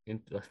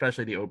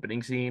 especially the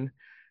opening scene.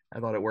 I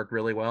thought it worked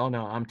really well.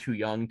 Now, I'm too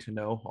young to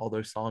know all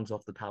those songs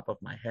off the top of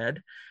my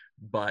head.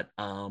 But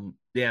my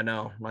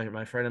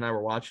friend and I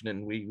were watching it,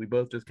 and we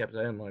both just kept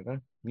saying, like,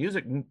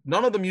 music,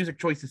 none of the music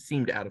choices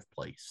seemed out of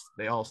place.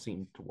 They all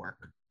seemed to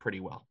work pretty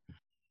well.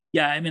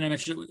 Yeah, I mean, I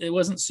mentioned it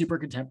wasn't super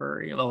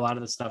contemporary. A lot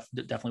of the stuff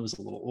definitely was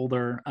a little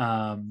older.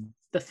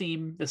 The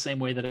theme, the same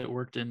way that it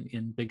worked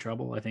in Big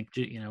Trouble, I think,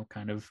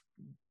 kind of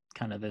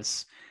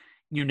this,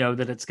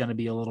 that it's going to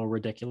be a little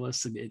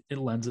ridiculous. It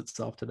lends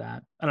itself to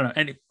that. I don't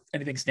know.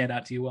 Anything stand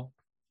out to you, Will?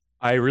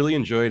 I really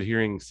enjoyed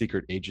hearing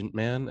Secret Agent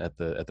Man at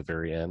the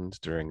very end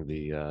during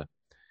the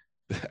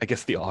I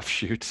guess the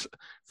offshoot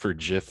for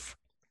GIF,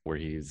 where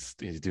he's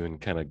doing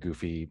kind of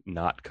goofy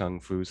not kung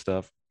fu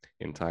stuff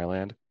in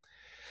Thailand.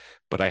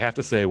 But I have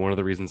to say, one of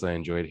the reasons I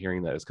enjoyed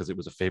hearing that is because it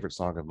was a favorite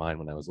song of mine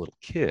when I was a little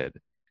kid.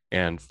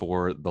 And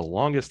for the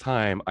longest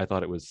time, I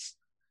thought it was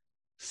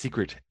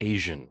Secret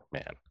Asian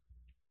Man.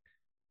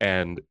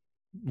 And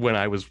when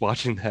I was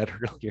watching that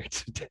earlier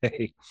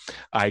today,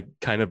 I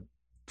kind of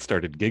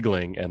started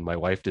giggling, and my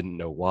wife didn't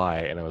know why.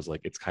 And I was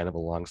like, it's kind of a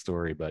long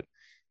story, but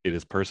it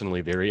is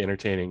personally very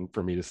entertaining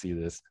for me to see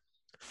this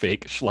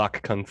fake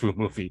schlock kung fu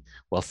movie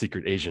while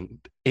Secret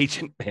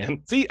Agent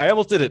Man. See, I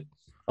almost did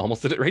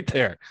it right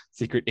there.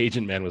 Secret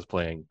Agent Man was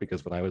playing,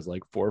 because when I was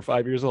like 4 or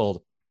 5 years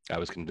old, I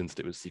was convinced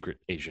it was Secret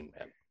Asian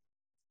Man.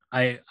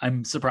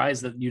 I'm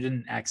surprised that you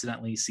didn't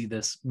accidentally see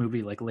this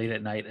movie like late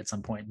at night at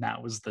some point, and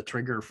that was the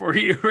trigger for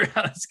you.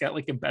 It's got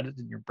like embedded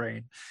in your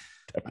brain.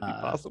 That would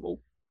be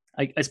possible.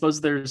 I suppose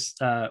there's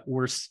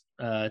worse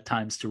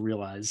times to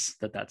realize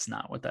that that's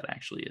not what that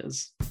actually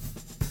is.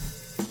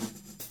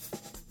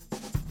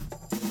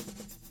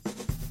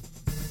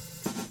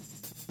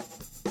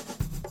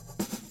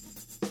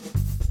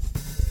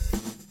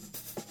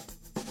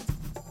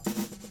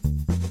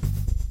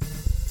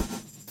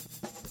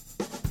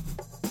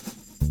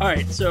 All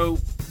right, so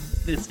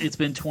it's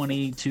been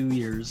 22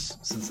 years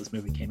since this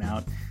movie came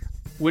out.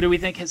 What do we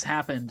think has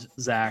happened,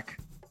 Zach,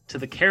 to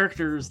the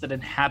characters that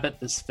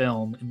inhabit this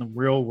film in the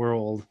real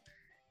world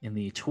in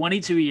the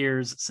 22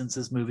 years since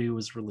this movie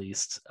was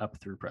released up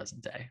through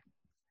present day?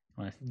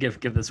 I want to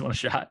give this one a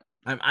shot.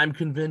 I'm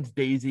convinced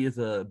Daisy is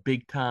a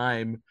big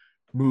time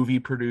movie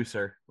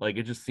producer. Like,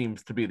 it just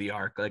seems to be the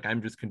arc. Like,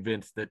 I'm just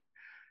convinced that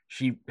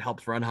she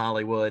helps run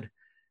Hollywood.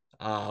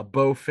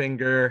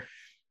 Bowfinger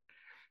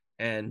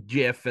and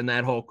Jiff and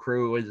that whole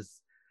crew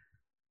is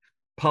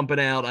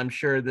pumping out. I'm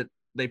sure that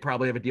they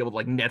probably have a deal with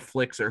like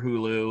Netflix or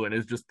Hulu, and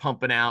is just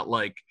pumping out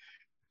like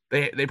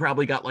they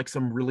probably got like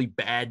some really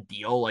bad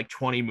deal, like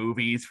 20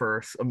 movies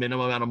for a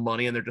minimum amount of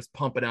money, and they're just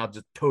pumping out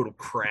just total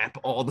crap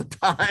all the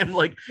time,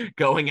 like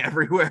going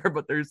everywhere,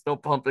 but they're still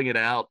pumping it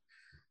out.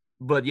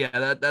 But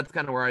yeah, that's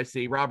kind of where I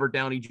see Robert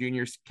Downey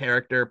Jr.'s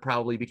character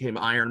probably became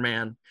Iron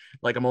Man.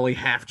 Like, I'm only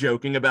half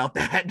joking about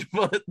that,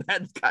 but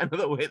that's kind of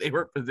the way they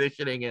were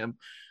positioning him.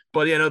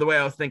 But the way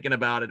I was thinking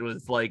about it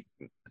was like,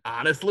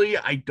 honestly,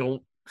 I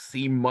don't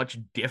see much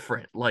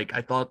different. Like,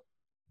 I thought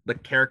the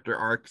character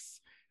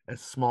arcs, as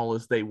small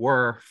as they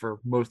were for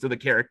most of the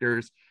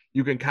characters,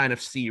 you can kind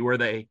of see where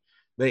they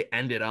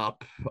ended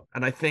up.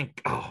 And I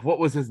think, what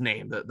was his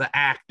name? The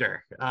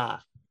actor. I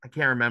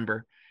can't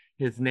remember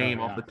his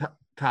name off the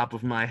top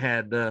of my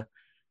head. The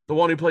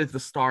one who plays the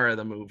star of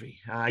the movie.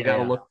 I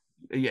gotta look.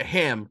 Yeah,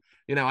 him.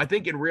 I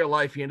think in real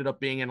life he ended up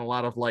being in a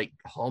lot of like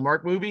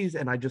Hallmark movies,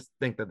 and I just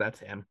think that that's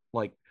him.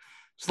 Like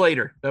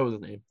Slater, that was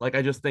his name. Like,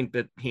 I just think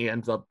that he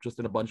ends up just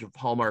in a bunch of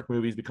Hallmark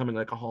movies, becoming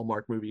like a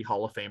Hallmark movie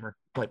Hall of Famer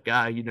type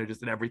guy,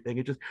 just in everything.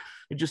 It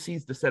just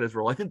seems to set his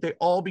role. I think they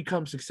all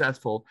become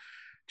successful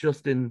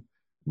just in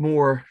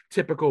more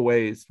typical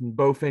ways.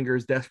 Bowfinger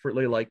is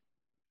desperately like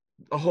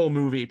a whole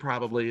movie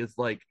probably is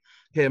like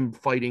him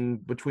fighting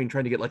between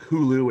trying to get like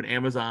Hulu and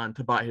Amazon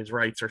to buy his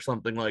rights or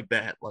something like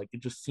that. Like,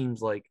 it just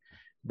seems like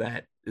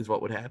that is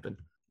what would happen.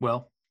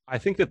 Well, I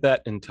think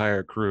that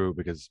entire crew,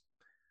 because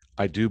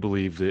I do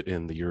believe that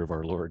in the year of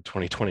our Lord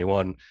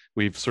 2021,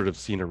 we've sort of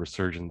seen a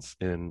resurgence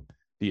in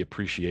the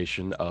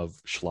appreciation of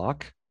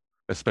schlock,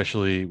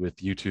 especially with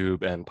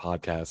YouTube and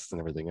podcasts and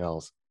everything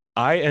else.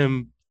 I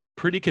am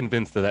pretty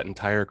convinced that that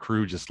entire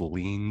crew just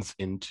leans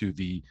into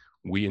the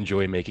we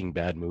enjoy making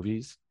bad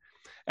movies,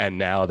 and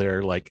now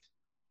they're like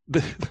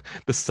the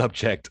the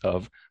subject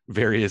of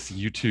various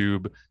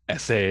YouTube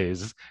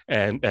essays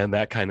and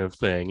that kind of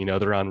thing. You know,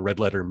 they're on Red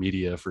Letter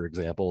Media, for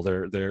example.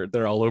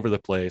 They're all over the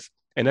place,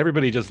 and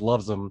everybody just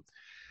loves them.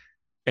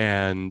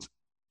 And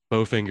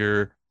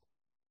Bowfinger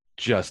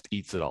just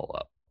eats it all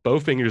up.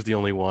 Bowfinger's the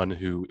only one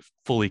who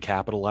fully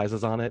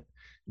capitalizes on it.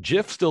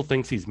 Jiff still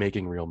thinks he's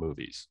making real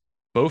movies.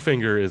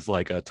 Bowfinger is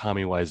like a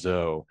Tommy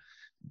Wiseau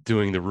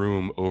doing The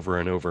Room over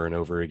and over and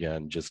over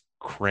again, just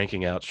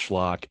cranking out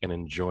schlock and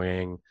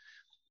enjoying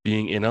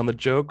being in on the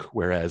joke,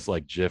 whereas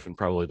like Jiff and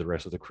probably the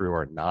rest of the crew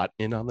are not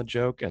in on the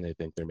joke, and they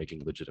think they're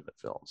making legitimate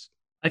films.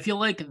 I feel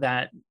like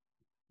that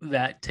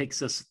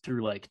takes us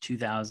through like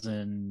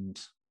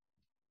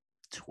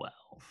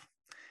 2012,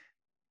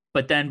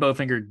 but then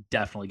Bowfinger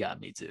definitely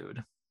got me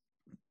too'd.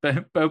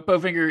 But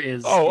Bowfinger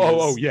is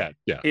yeah.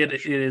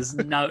 It is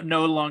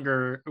no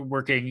longer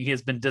working. He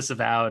has been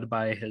disavowed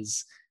by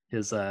his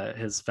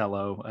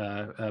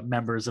fellow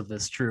members of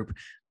this troupe.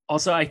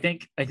 Also, I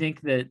think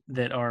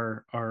that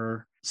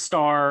our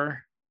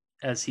star,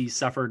 as he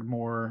suffered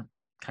more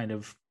kind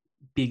of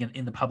being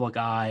in the public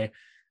eye,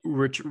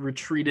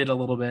 retreated a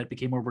little bit,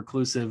 became more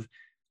reclusive,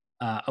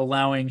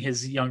 allowing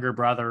his younger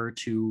brother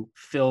to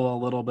fill a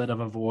little bit of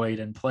a void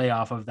and play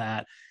off of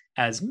that,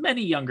 as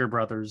many younger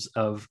brothers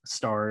of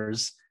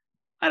stars,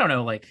 I don't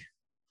know, like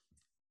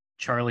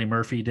Charlie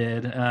Murphy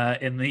did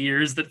in the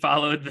years that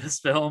followed this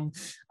film,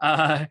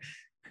 or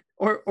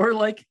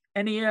like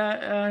any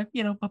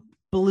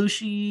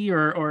Belushi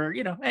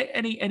or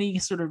any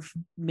sort of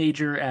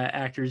major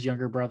actor's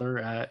younger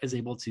brother is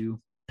able to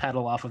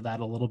paddle off of that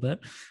a little bit,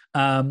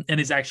 and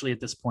is actually at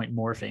this point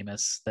more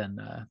famous than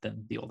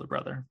the older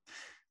brother.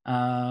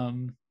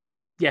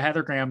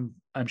 Heather Graham,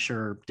 I'm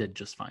sure, did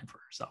just fine for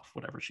herself,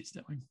 whatever she's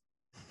doing.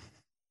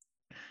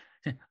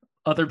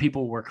 Other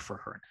people work for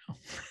her now.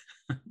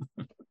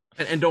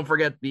 and don't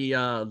forget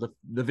the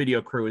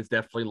video crew is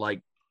definitely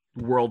like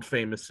world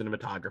famous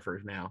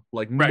cinematographers now,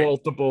 like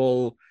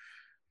multiple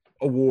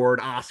award,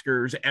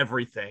 Oscars,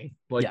 everything,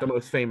 like the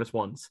most famous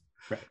ones.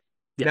 Right.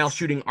 Yes. Now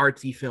shooting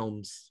artsy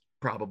films,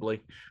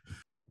 probably.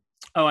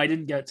 Oh, I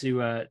didn't get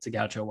to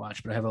Gaucho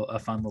Watch, but I have a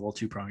fun little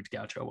two-pronged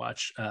Gaucho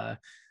Watch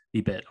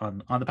the bit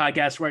on the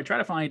podcast where I try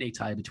to find a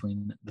tie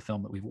between the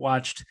film that we've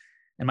watched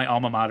and my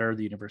alma mater,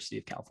 the University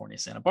of California,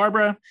 Santa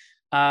Barbara.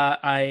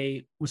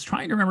 I was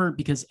trying to remember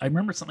because I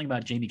remember something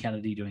about Jamie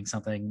Kennedy doing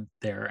something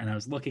there, and I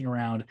was looking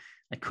around.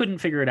 I couldn't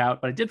figure it out,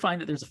 but I did find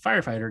that there's a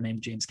firefighter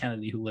named James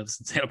Kennedy who lives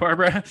in Santa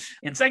Barbara.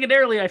 And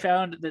secondarily, I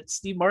found that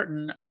Steve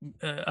Martin,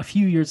 a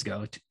few years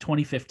ago,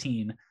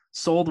 2015,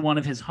 sold one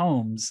of his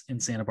homes in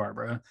Santa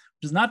Barbara,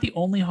 which is not the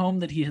only home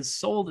that he has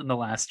sold in the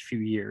last few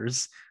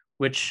years,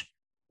 which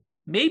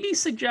maybe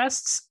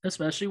suggests,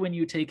 especially when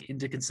you take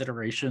into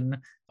consideration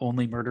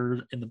Only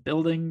Murder in the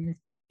Building,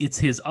 it's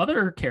his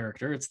other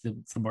character. It's the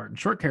Martin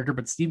Short character,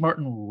 but Steve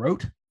Martin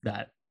wrote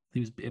that. He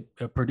was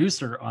a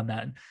producer on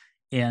that.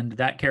 And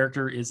that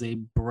character is a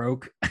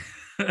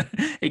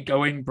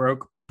going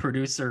broke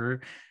producer.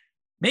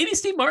 Maybe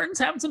Steve Martin's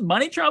having some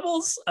money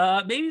troubles.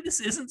 Maybe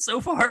this isn't so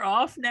far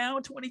off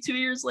now, 22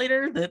 years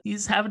later, that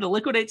he's having to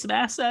liquidate some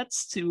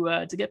assets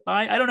to get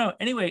by. I don't know.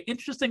 Anyway,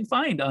 interesting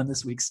find on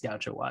this week's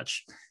Gaucho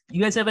Watch. You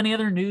guys have any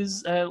other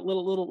news,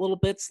 little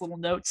bits, little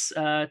notes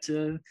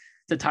to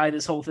tie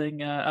this whole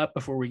thing up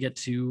before we get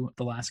to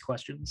the last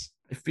questions?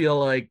 I feel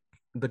like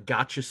the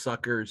gotcha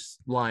suckers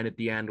line at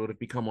the end would have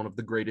become one of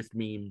the greatest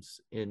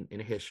memes in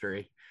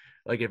history.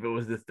 Like if it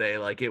was this day,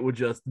 like it would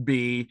just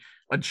be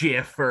a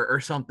GIF or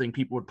something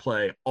people would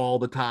play all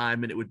the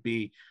time, and it would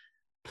be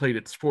played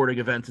at sporting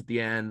events at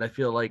the end. I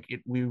feel like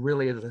we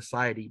really as a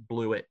society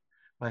blew it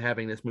by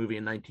having this movie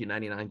in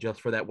 1999 just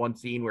for that one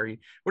scene where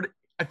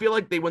I feel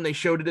like when they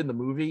showed it in the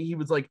movie, he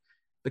was like,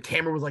 the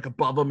camera was like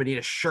above him and he had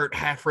a shirt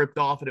half ripped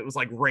off and it was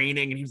like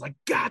raining and he was like,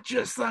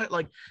 gotcha.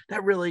 Like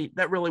that really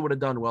would have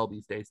done well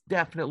these days.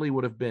 Definitely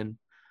would have been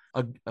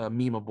a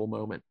memeable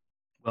moment.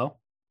 Well,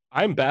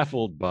 I'm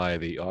baffled by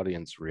the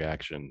audience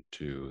reaction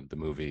to the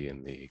movie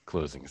in the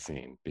closing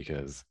scene,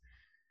 because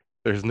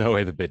there's no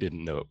way that they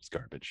didn't know it was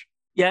garbage.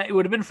 Yeah, it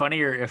would have been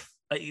funnier if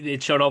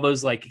it showed all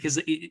those, like, because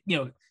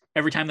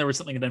every time there was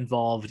something that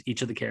involved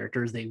each of the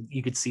characters,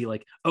 you could see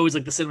like, oh, it's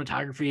like the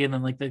cinematography, and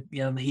then like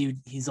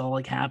he's all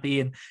like happy,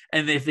 and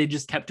if they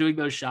just kept doing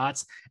those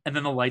shots, and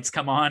then the lights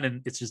come on,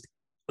 and it's just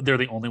they're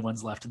the only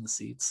ones left in the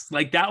seats.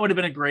 Like that would have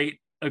been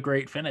a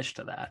great finish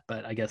to that,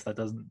 but I guess that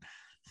doesn't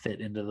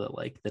fit into the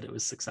like that it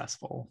was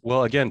successful.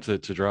 Well, again, to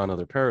draw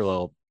another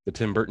parallel, the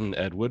Tim Burton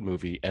Ed Wood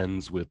movie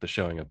ends with the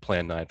showing of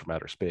Plan 9 from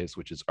Outer Space,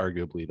 which is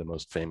arguably the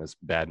most famous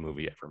bad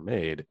movie ever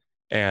made.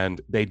 And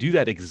they do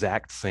that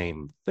exact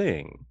same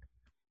thing.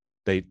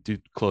 They do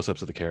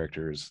close-ups of the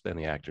characters and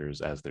the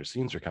actors as their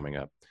scenes are coming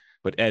up.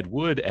 But Ed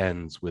Wood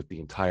ends with the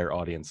entire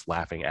audience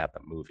laughing at the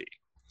movie.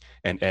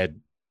 And Ed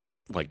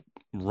like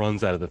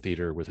runs out of the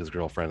theater with his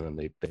girlfriend, and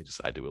they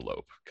decide to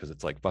elope because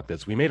it's like, fuck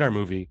this. We made our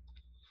movie.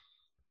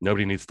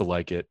 Nobody needs to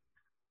like it.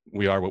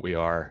 we are what we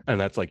are, and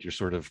that's like your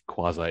sort of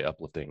quasi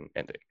uplifting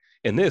ending.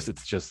 In this,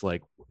 it's just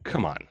like,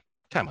 come on.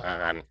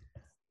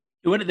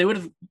 They would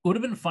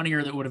have been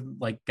funnier. That would have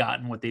like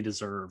gotten what they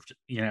deserved,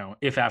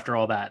 if after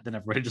all that, then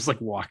everybody just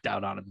like walked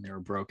out on it and they were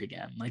broke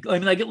again. Like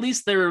at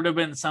least there would have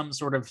been some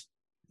sort of,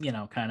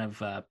 kind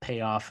of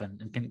payoff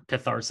and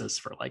catharsis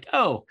for like,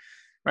 oh,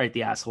 right,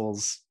 the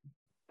assholes,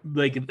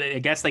 like I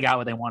guess they got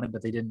what they wanted,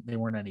 but they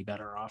weren't any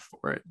better off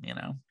for it.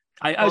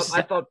 I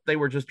thought they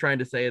were just trying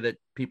to say that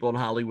people in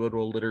Hollywood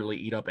will literally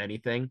eat up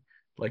anything.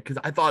 Like,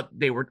 because I thought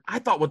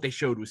what they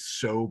showed was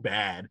so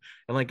bad,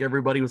 and like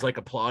everybody was like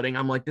applauding.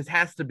 I'm like, this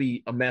has to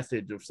be a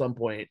message of some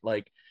point.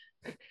 Like,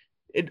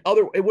 it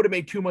would have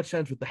made too much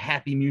sense with the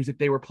happy music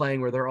they were playing,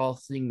 where they're all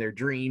seeing their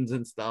dreams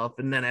and stuff,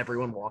 and then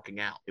everyone walking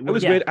out.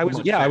 I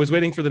was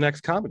waiting for the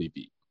next comedy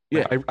beat.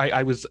 Yeah,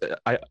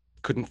 I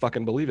couldn't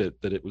fucking believe it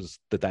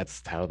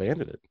that's how they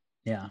ended it.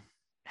 Yeah,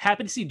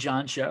 happy to see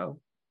John Cho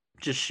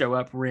just show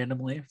up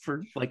randomly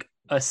for like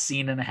a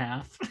scene and a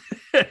half.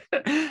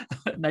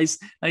 nice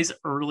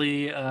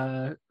early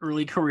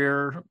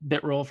career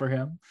bit role for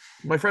him.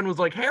 My friend was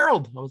like,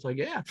 Harold. I was like,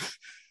 yeah.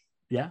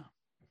 He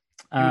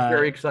was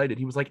very excited.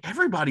 He was like,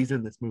 everybody's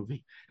in this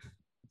movie.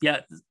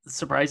 Yeah,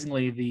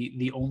 surprisingly,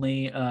 the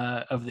only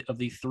of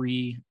the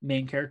three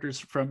main characters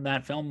from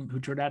that film who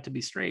turned out to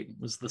be straight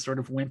was the sort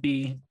of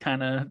wimpy,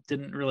 kind of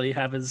didn't really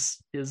have his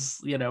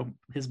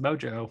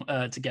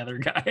mojo together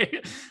guy.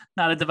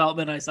 Not a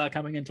development I saw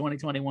coming in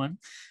 2021.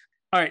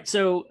 All right,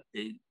 so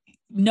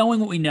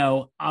knowing what we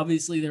know,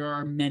 obviously there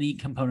are many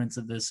components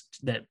of this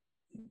that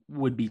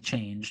would be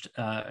changed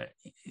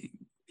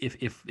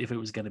if it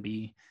was going to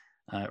be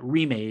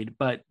remade.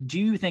 But do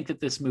you think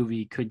that this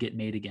movie could get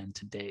made again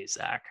today,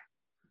 Zach?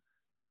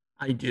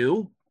 I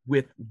do,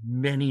 with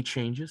many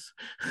changes.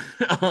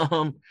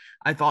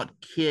 I thought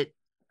Kit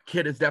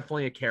is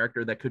definitely a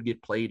character that could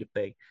get played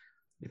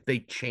if they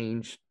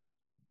changed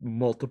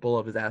multiple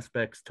of his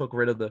aspects, got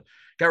rid of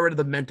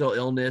the mental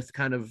illness,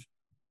 kind of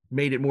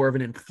made it more of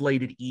an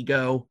inflated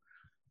ego,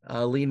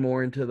 lean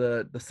more into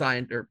the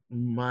science or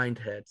mind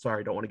head.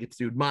 Sorry, don't want to get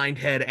sued. Mind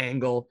head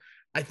angle.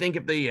 I think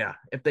if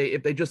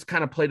they just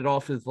kind of played it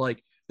off as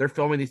like they're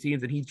filming these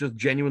scenes and he's just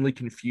genuinely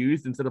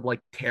confused instead of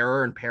like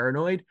terror and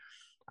paranoid,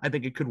 I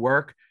think it could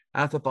work.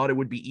 I also thought it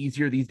would be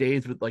easier these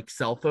days with like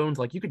cell phones.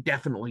 Like you could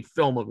definitely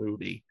film a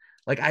movie.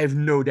 Like I have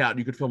no doubt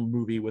you could film a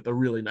movie with a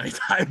really nice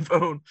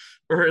iPhone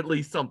or at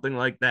least something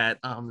like that.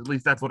 At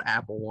least that's what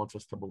Apple wants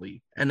us to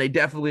believe. And they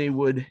definitely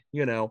would,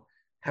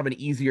 have an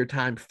easier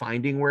time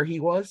finding where he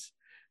was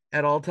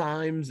at all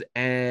times.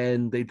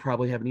 And they'd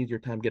probably have an easier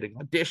time getting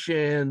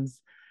auditions.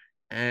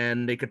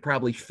 And they could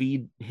probably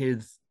feed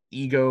his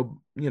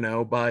ego,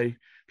 by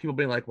people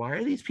being like, why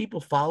are these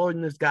people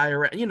following this guy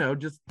around?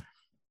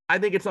 I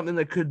think it's something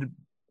that could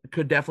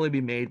definitely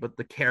be made, but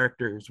the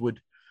characters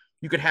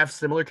you could have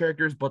similar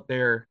characters, but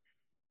their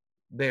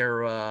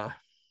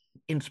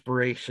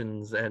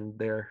inspirations and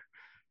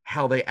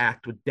how they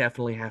act would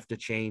definitely have to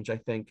change. I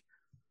think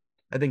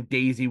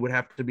Daisy would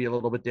have to be a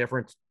little bit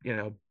different.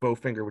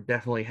 Bowfinger would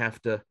definitely have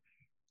to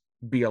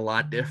be a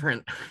lot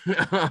different.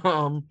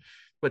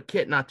 But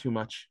Kit, not too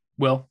much.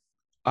 Well,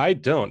 I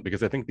don't,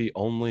 because I think the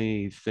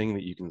only thing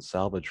that you can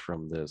salvage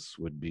from this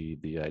would be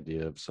the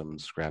idea of some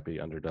scrappy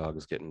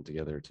underdogs getting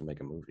together to make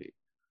a movie.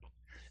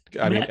 The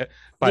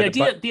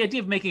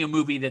idea of making a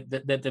movie that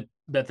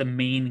the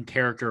main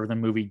character of the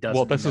movie doesn't.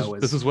 Well,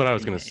 this is what I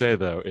was going to say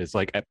though. Is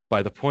like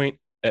by the point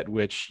at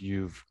which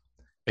you've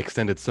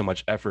extended so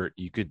much effort,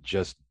 you could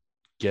just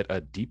get a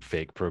deep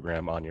fake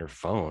program on your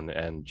phone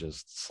and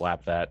just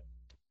slap that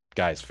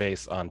guy's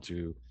face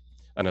onto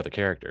another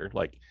character.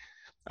 Like,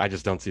 I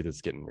just don't see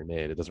this getting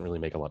remade. It doesn't really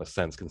make a lot of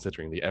sense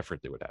considering the effort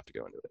that would have to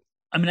go into it.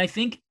 I mean, I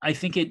think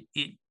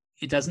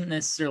it doesn't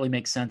necessarily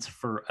make sense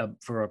for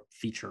a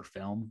feature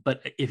film,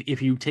 but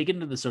if you take it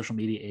into the social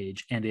media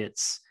age and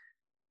it's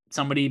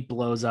somebody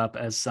blows up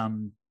as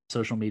some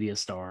social media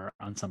star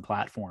on some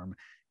platform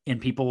and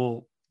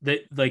people that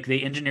like they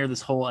engineer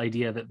this whole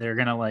idea that they're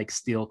gonna like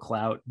steal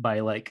clout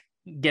by like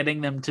getting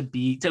them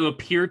to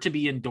appear to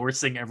be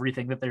endorsing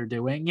everything that they're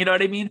doing. You know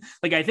what I mean?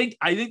 Like I think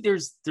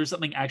there's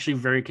something actually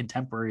very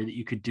contemporary that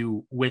you could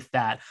do with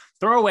that.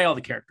 Throw away all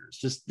the characters,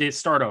 just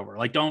start over.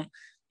 Like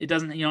you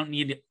don't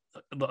need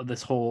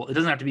this whole, it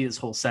doesn't have to be this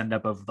whole send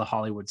up of the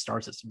Hollywood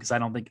star system, because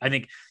I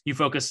think you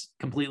focus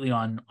completely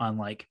on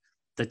like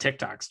the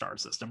TikTok star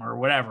system or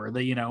whatever,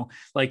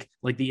 like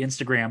the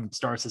Instagram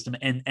star system,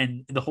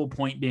 and the whole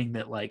point being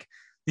that like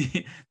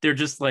they're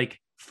just like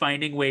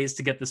finding ways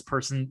to get this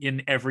person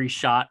in every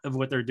shot of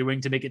what they're doing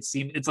to make it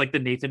seem it's like the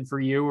Nathan For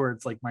You, or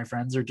it's like my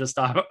friends are just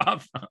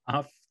off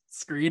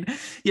screen,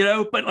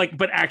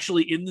 but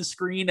actually in the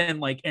screen, and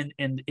like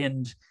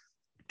and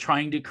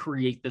trying to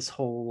create this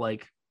whole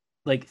like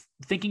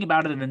thinking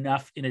about it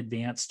enough in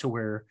advance to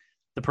where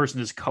the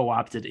person is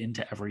co-opted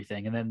into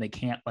everything, and then they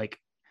can't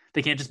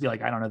just be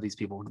like, I don't know these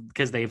people,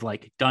 because they've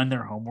like done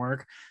their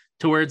homework,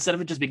 to where instead of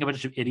it just being a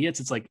bunch of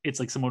idiots, it's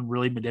like someone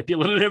really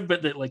manipulative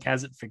but that like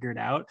hasn't figured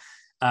out.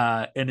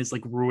 and is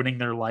like ruining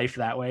their life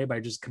that way by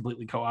just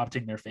completely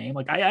co-opting their fame.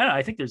 Like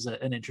I think there's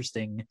an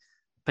interesting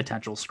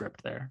potential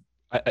script there.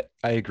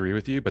 I agree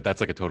with you, but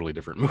that's like a totally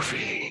different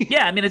movie.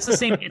 Yeah, I mean it's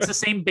the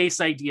same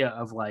base idea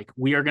of like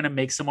we are going to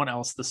make someone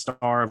else the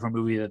star of a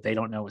movie that they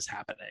don't know is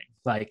happening,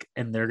 like,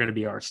 and they're going to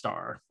be our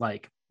star.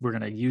 Like we're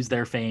going to use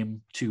their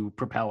fame to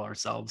propel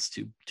ourselves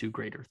to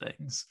greater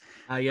things.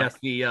 Yes,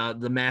 the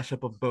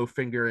mashup of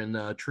Bowfinger and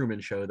the Truman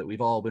Show that we've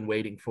all been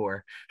waiting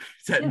for,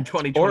 set in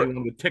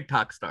 2021 with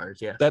TikTok stars.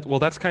 Yeah,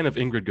 that's kind of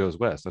Ingrid Goes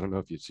West. I don't know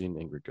if you've seen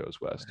Ingrid Goes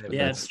West.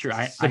 Yeah, it's true.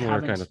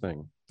 Similar I kind of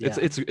thing. Yeah.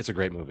 It's a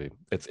great movie.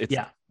 It's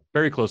yeah,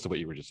 very close to what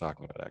you were just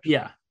talking about, actually.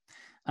 Yeah.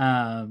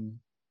 But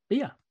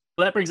yeah,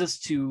 well, that brings us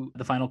to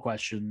the final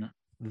question,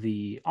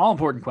 the all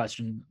important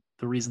question,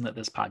 the reason that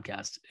this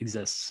podcast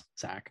exists,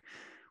 Zach.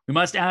 We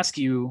must ask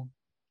you,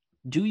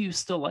 do you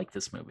still like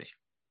this movie?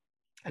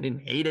 I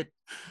didn't hate it.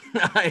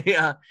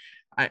 I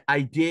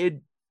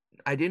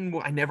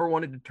never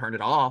wanted to turn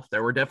it off.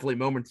 There were definitely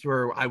moments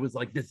where I was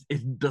like, this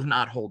does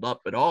not hold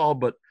up at all,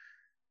 but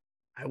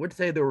I would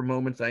say there were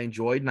moments I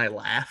enjoyed and I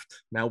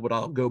laughed. Now would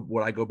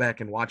I go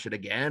back and watch it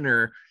again,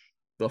 or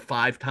the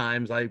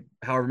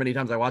however many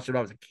times I watched it when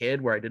I was a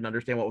kid where I didn't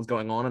understand what was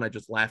going on and I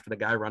just laughed at a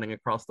guy running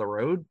across the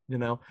road,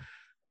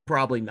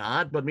 probably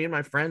not. But me and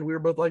my friend, we were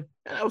both like,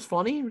 yeah, that was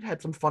funny. It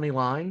had some funny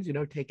lines,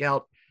 take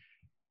out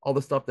all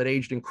the stuff that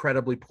aged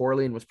incredibly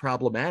poorly and was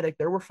problematic.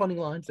 There were funny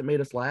lines that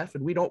made us laugh,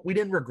 and we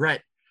didn't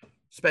regret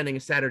spending a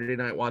Saturday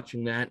night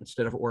watching that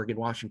instead of Oregon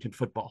Washington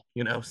football,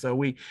 so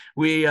we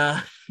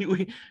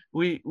didn't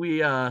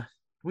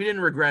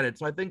regret it.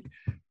 So I think,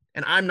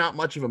 and I'm not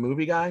much of a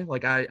movie guy.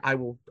 Like I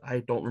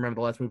don't remember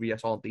the last movie I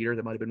saw in theater.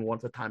 That might've been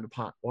Once Upon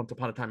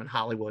a Time in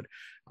Hollywood.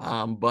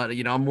 But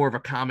I'm more of a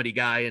comedy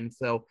guy. And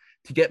so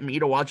to get me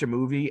to watch a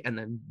movie and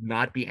then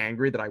not be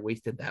angry that I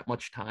wasted that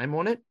much time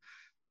on it,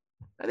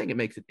 I think it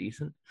makes it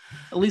decent.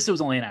 At least it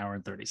was only an hour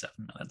and 37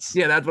 minutes.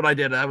 Yeah, that's what I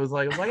did. I was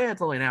like, yeah,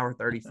 it's only an hour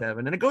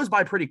 37. And it goes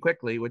by pretty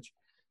quickly, which,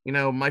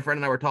 my friend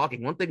and I were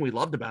talking. One thing we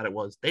loved about it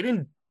was they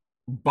didn't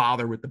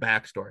bother with the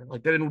backstory.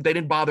 Like they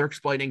didn't bother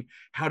explaining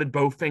how did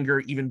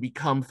Bowfinger even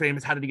become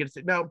famous? How did he get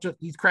it? No, just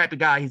he's a crappy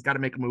guy. He's got to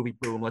make a movie.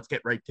 Boom, let's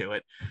get right to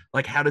it.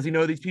 Like, how does he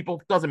know these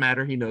people? Doesn't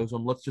matter. He knows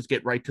them. Let's just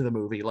get right to the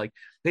movie. Like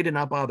they did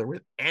not bother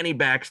with any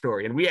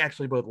backstory. And we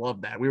actually both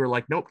loved that. We were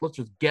like, nope, let's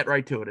just get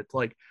right to it. It's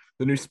like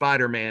the new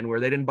Spider-Man where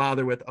they didn't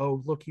bother with,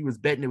 oh, look, he was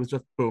bitten. It was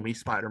just boom,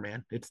 he's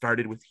Spider-Man. It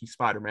started with he's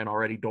Spider-Man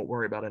already. Don't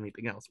worry about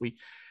anything else. We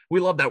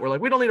love that. We're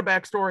like, we don't need a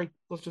backstory.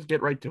 Let's just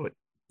get right to it.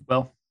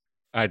 Well,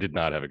 I did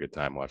not have a good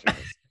time watching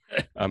this.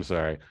 I'm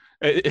sorry.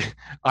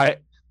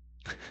 At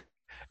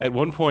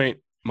one point,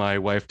 my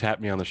wife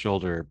tapped me on the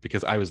shoulder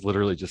because I was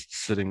literally just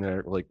sitting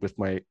there, like with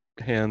my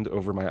hand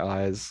over my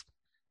eyes,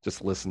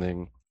 just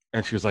listening.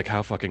 And she was like,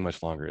 how fucking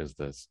much longer is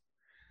this?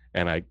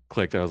 And I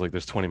clicked. I was like,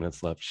 there's 20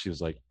 minutes left. She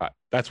was like,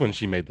 that's when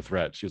she made the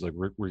threat. She was like,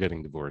 we're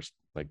getting divorced.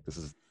 Like, this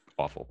is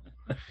awful.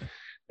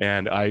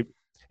 And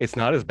it's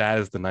not as bad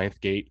as The Ninth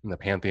Gate and the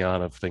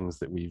pantheon of things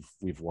that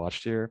we've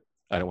watched here.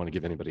 I don't want to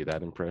give anybody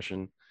that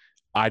impression.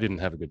 I didn't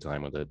have a good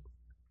time with it,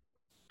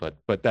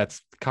 but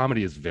that's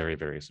comedy is very,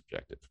 very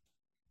subjective.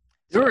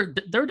 There were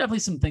definitely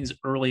some things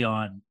early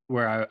on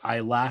where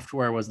I laughed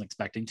where I wasn't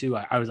expecting to.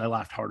 I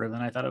laughed harder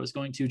than I thought I was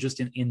going to, just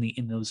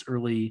in those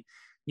early,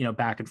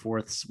 back and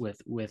forths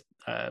with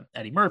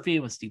Eddie Murphy,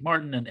 with Steve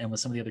Martin, and with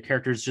some of the other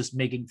characters, just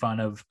making fun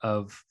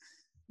of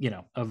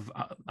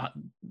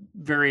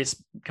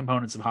various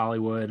components of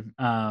Hollywood.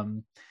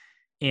 And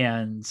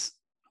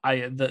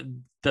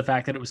the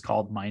fact that it was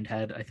called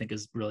Mindhead, I think,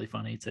 is really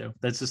funny too.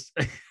 That's just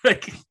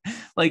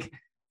like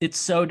it's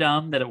so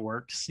dumb that it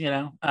works,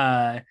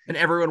 And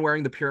everyone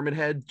wearing the pyramid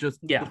head, just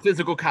the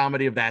physical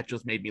comedy of that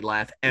just made me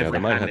laugh every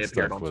time they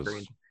appeared on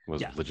screen.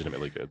 Was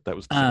legitimately good. That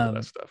was some of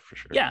that stuff for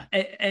sure. Yeah,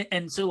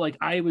 and so like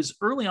I was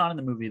early on in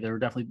the movie,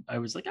 I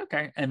was like,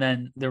 okay, and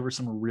then there were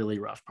some really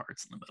rough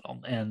parts in the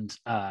middle, and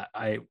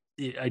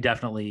I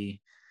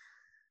definitely.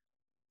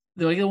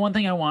 Like the one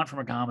thing I want from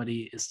a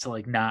comedy is to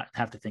like not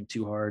have to think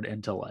too hard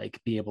and to like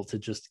be able to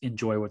just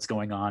enjoy what's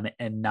going on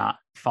and not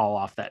fall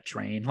off that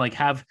train. Like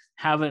have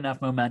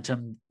enough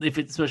momentum, if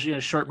it's especially a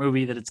short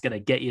movie, that it's going to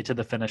get you to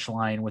the finish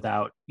line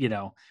without,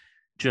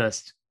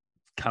 just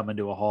coming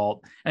to a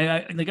halt.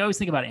 And I always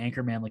think about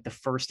Anchorman. Like the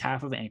first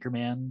half of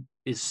Anchorman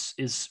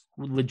is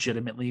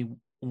legitimately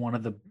one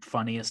of the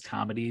funniest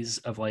comedies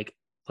of like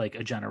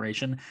a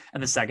generation,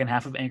 and the second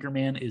half of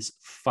Anchorman is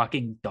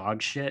fucking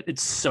dog shit.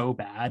 It's so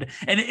bad,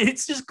 and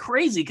it's just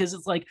crazy because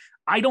it's like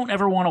I don't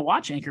ever want to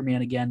watch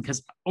Anchorman again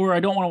or I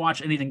don't want to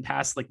watch anything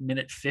past like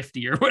minute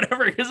 50 or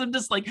whatever, because I'm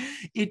just like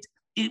it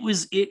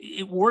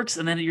works,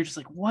 and then you're just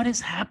like, what is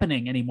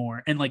happening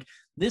anymore? And like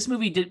this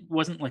movie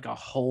wasn't like a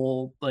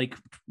whole like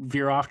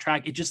veer off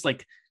track. It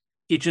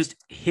just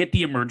hit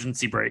the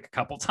emergency brake a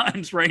couple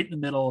times right in the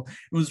middle.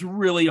 It was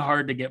really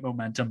hard to get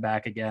momentum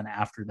back again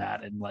after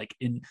that. And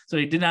so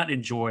I did not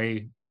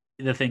enjoy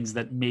the things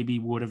that maybe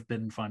would have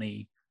been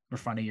funny or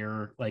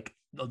funnier, like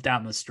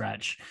down the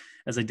stretch,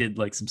 as I did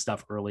like some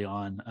stuff early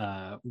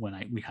on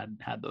when we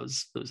hadn't had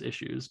those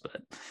issues.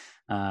 But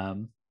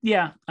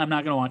Yeah, I'm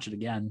not gonna watch it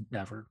again,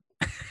 never.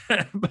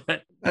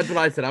 But That's what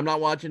I said. I'm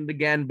not watching it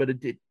again, but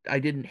I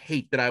didn't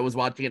hate that I was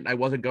watching it. And I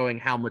wasn't going,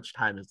 how much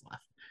time is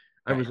left?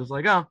 I was Right. just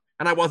like, oh,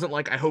 and I wasn't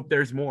like, I hope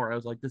there's more. I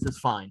was like, this is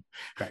fine.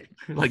 right,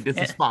 Like, this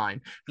is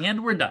fine.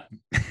 and we're done.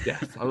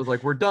 Yes. I was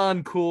like, we're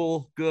done.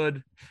 Cool.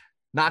 Good.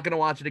 Not going to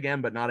watch it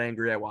again, but not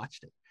angry I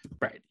watched it.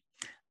 Right.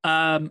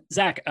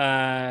 Zach,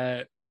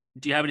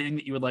 do you have anything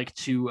that you would like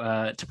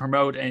to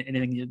promote?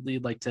 Anything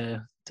you'd like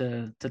to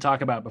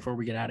talk about before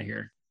we get out of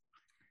here?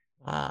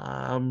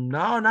 No,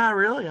 not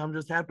really. I'm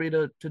just happy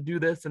to do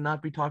this and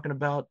not be talking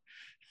about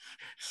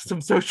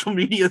some social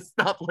media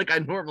stuff like I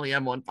normally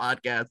am on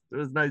podcasts. It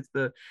was nice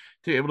to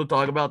be able to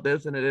talk about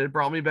this, and it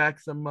brought me back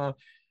some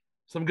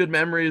good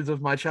memories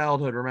of my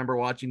childhood. Remember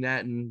watching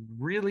that and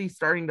really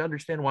starting to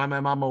understand why my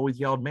mom always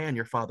yelled, "Man,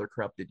 your father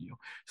corrupted you."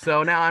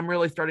 So now I'm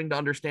really starting to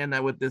understand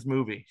that with this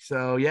movie.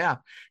 So yeah.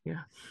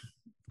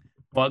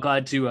 Well,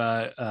 glad to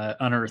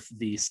unearth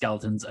the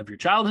skeletons of your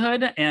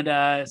childhood.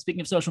 And speaking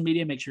of social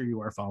media, make sure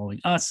you are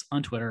following us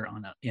on Twitter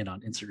and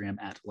on Instagram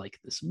at Like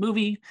This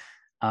Movie.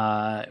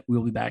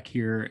 We'll be back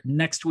here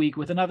next week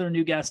with another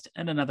new guest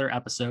and another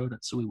episode.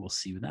 So we will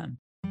see you then.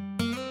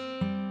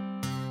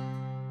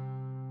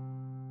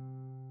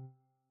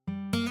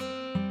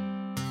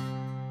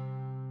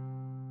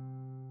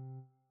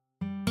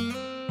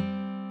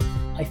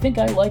 I Think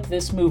I Like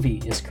This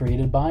Movie is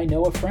created by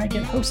Noah Frank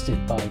and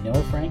hosted by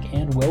Noah Frank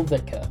and Will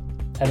Vitka.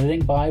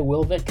 Editing by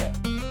Will Vitka.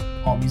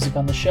 All music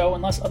on the show,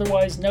 unless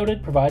otherwise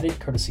noted, provided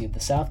courtesy of the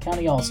South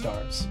County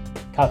All-Stars.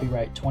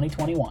 Copyright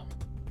 2021.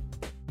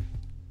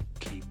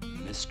 Keep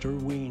Mr.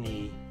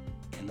 Weenie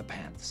in the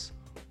pants.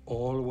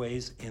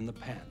 Always in the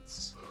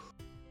pants.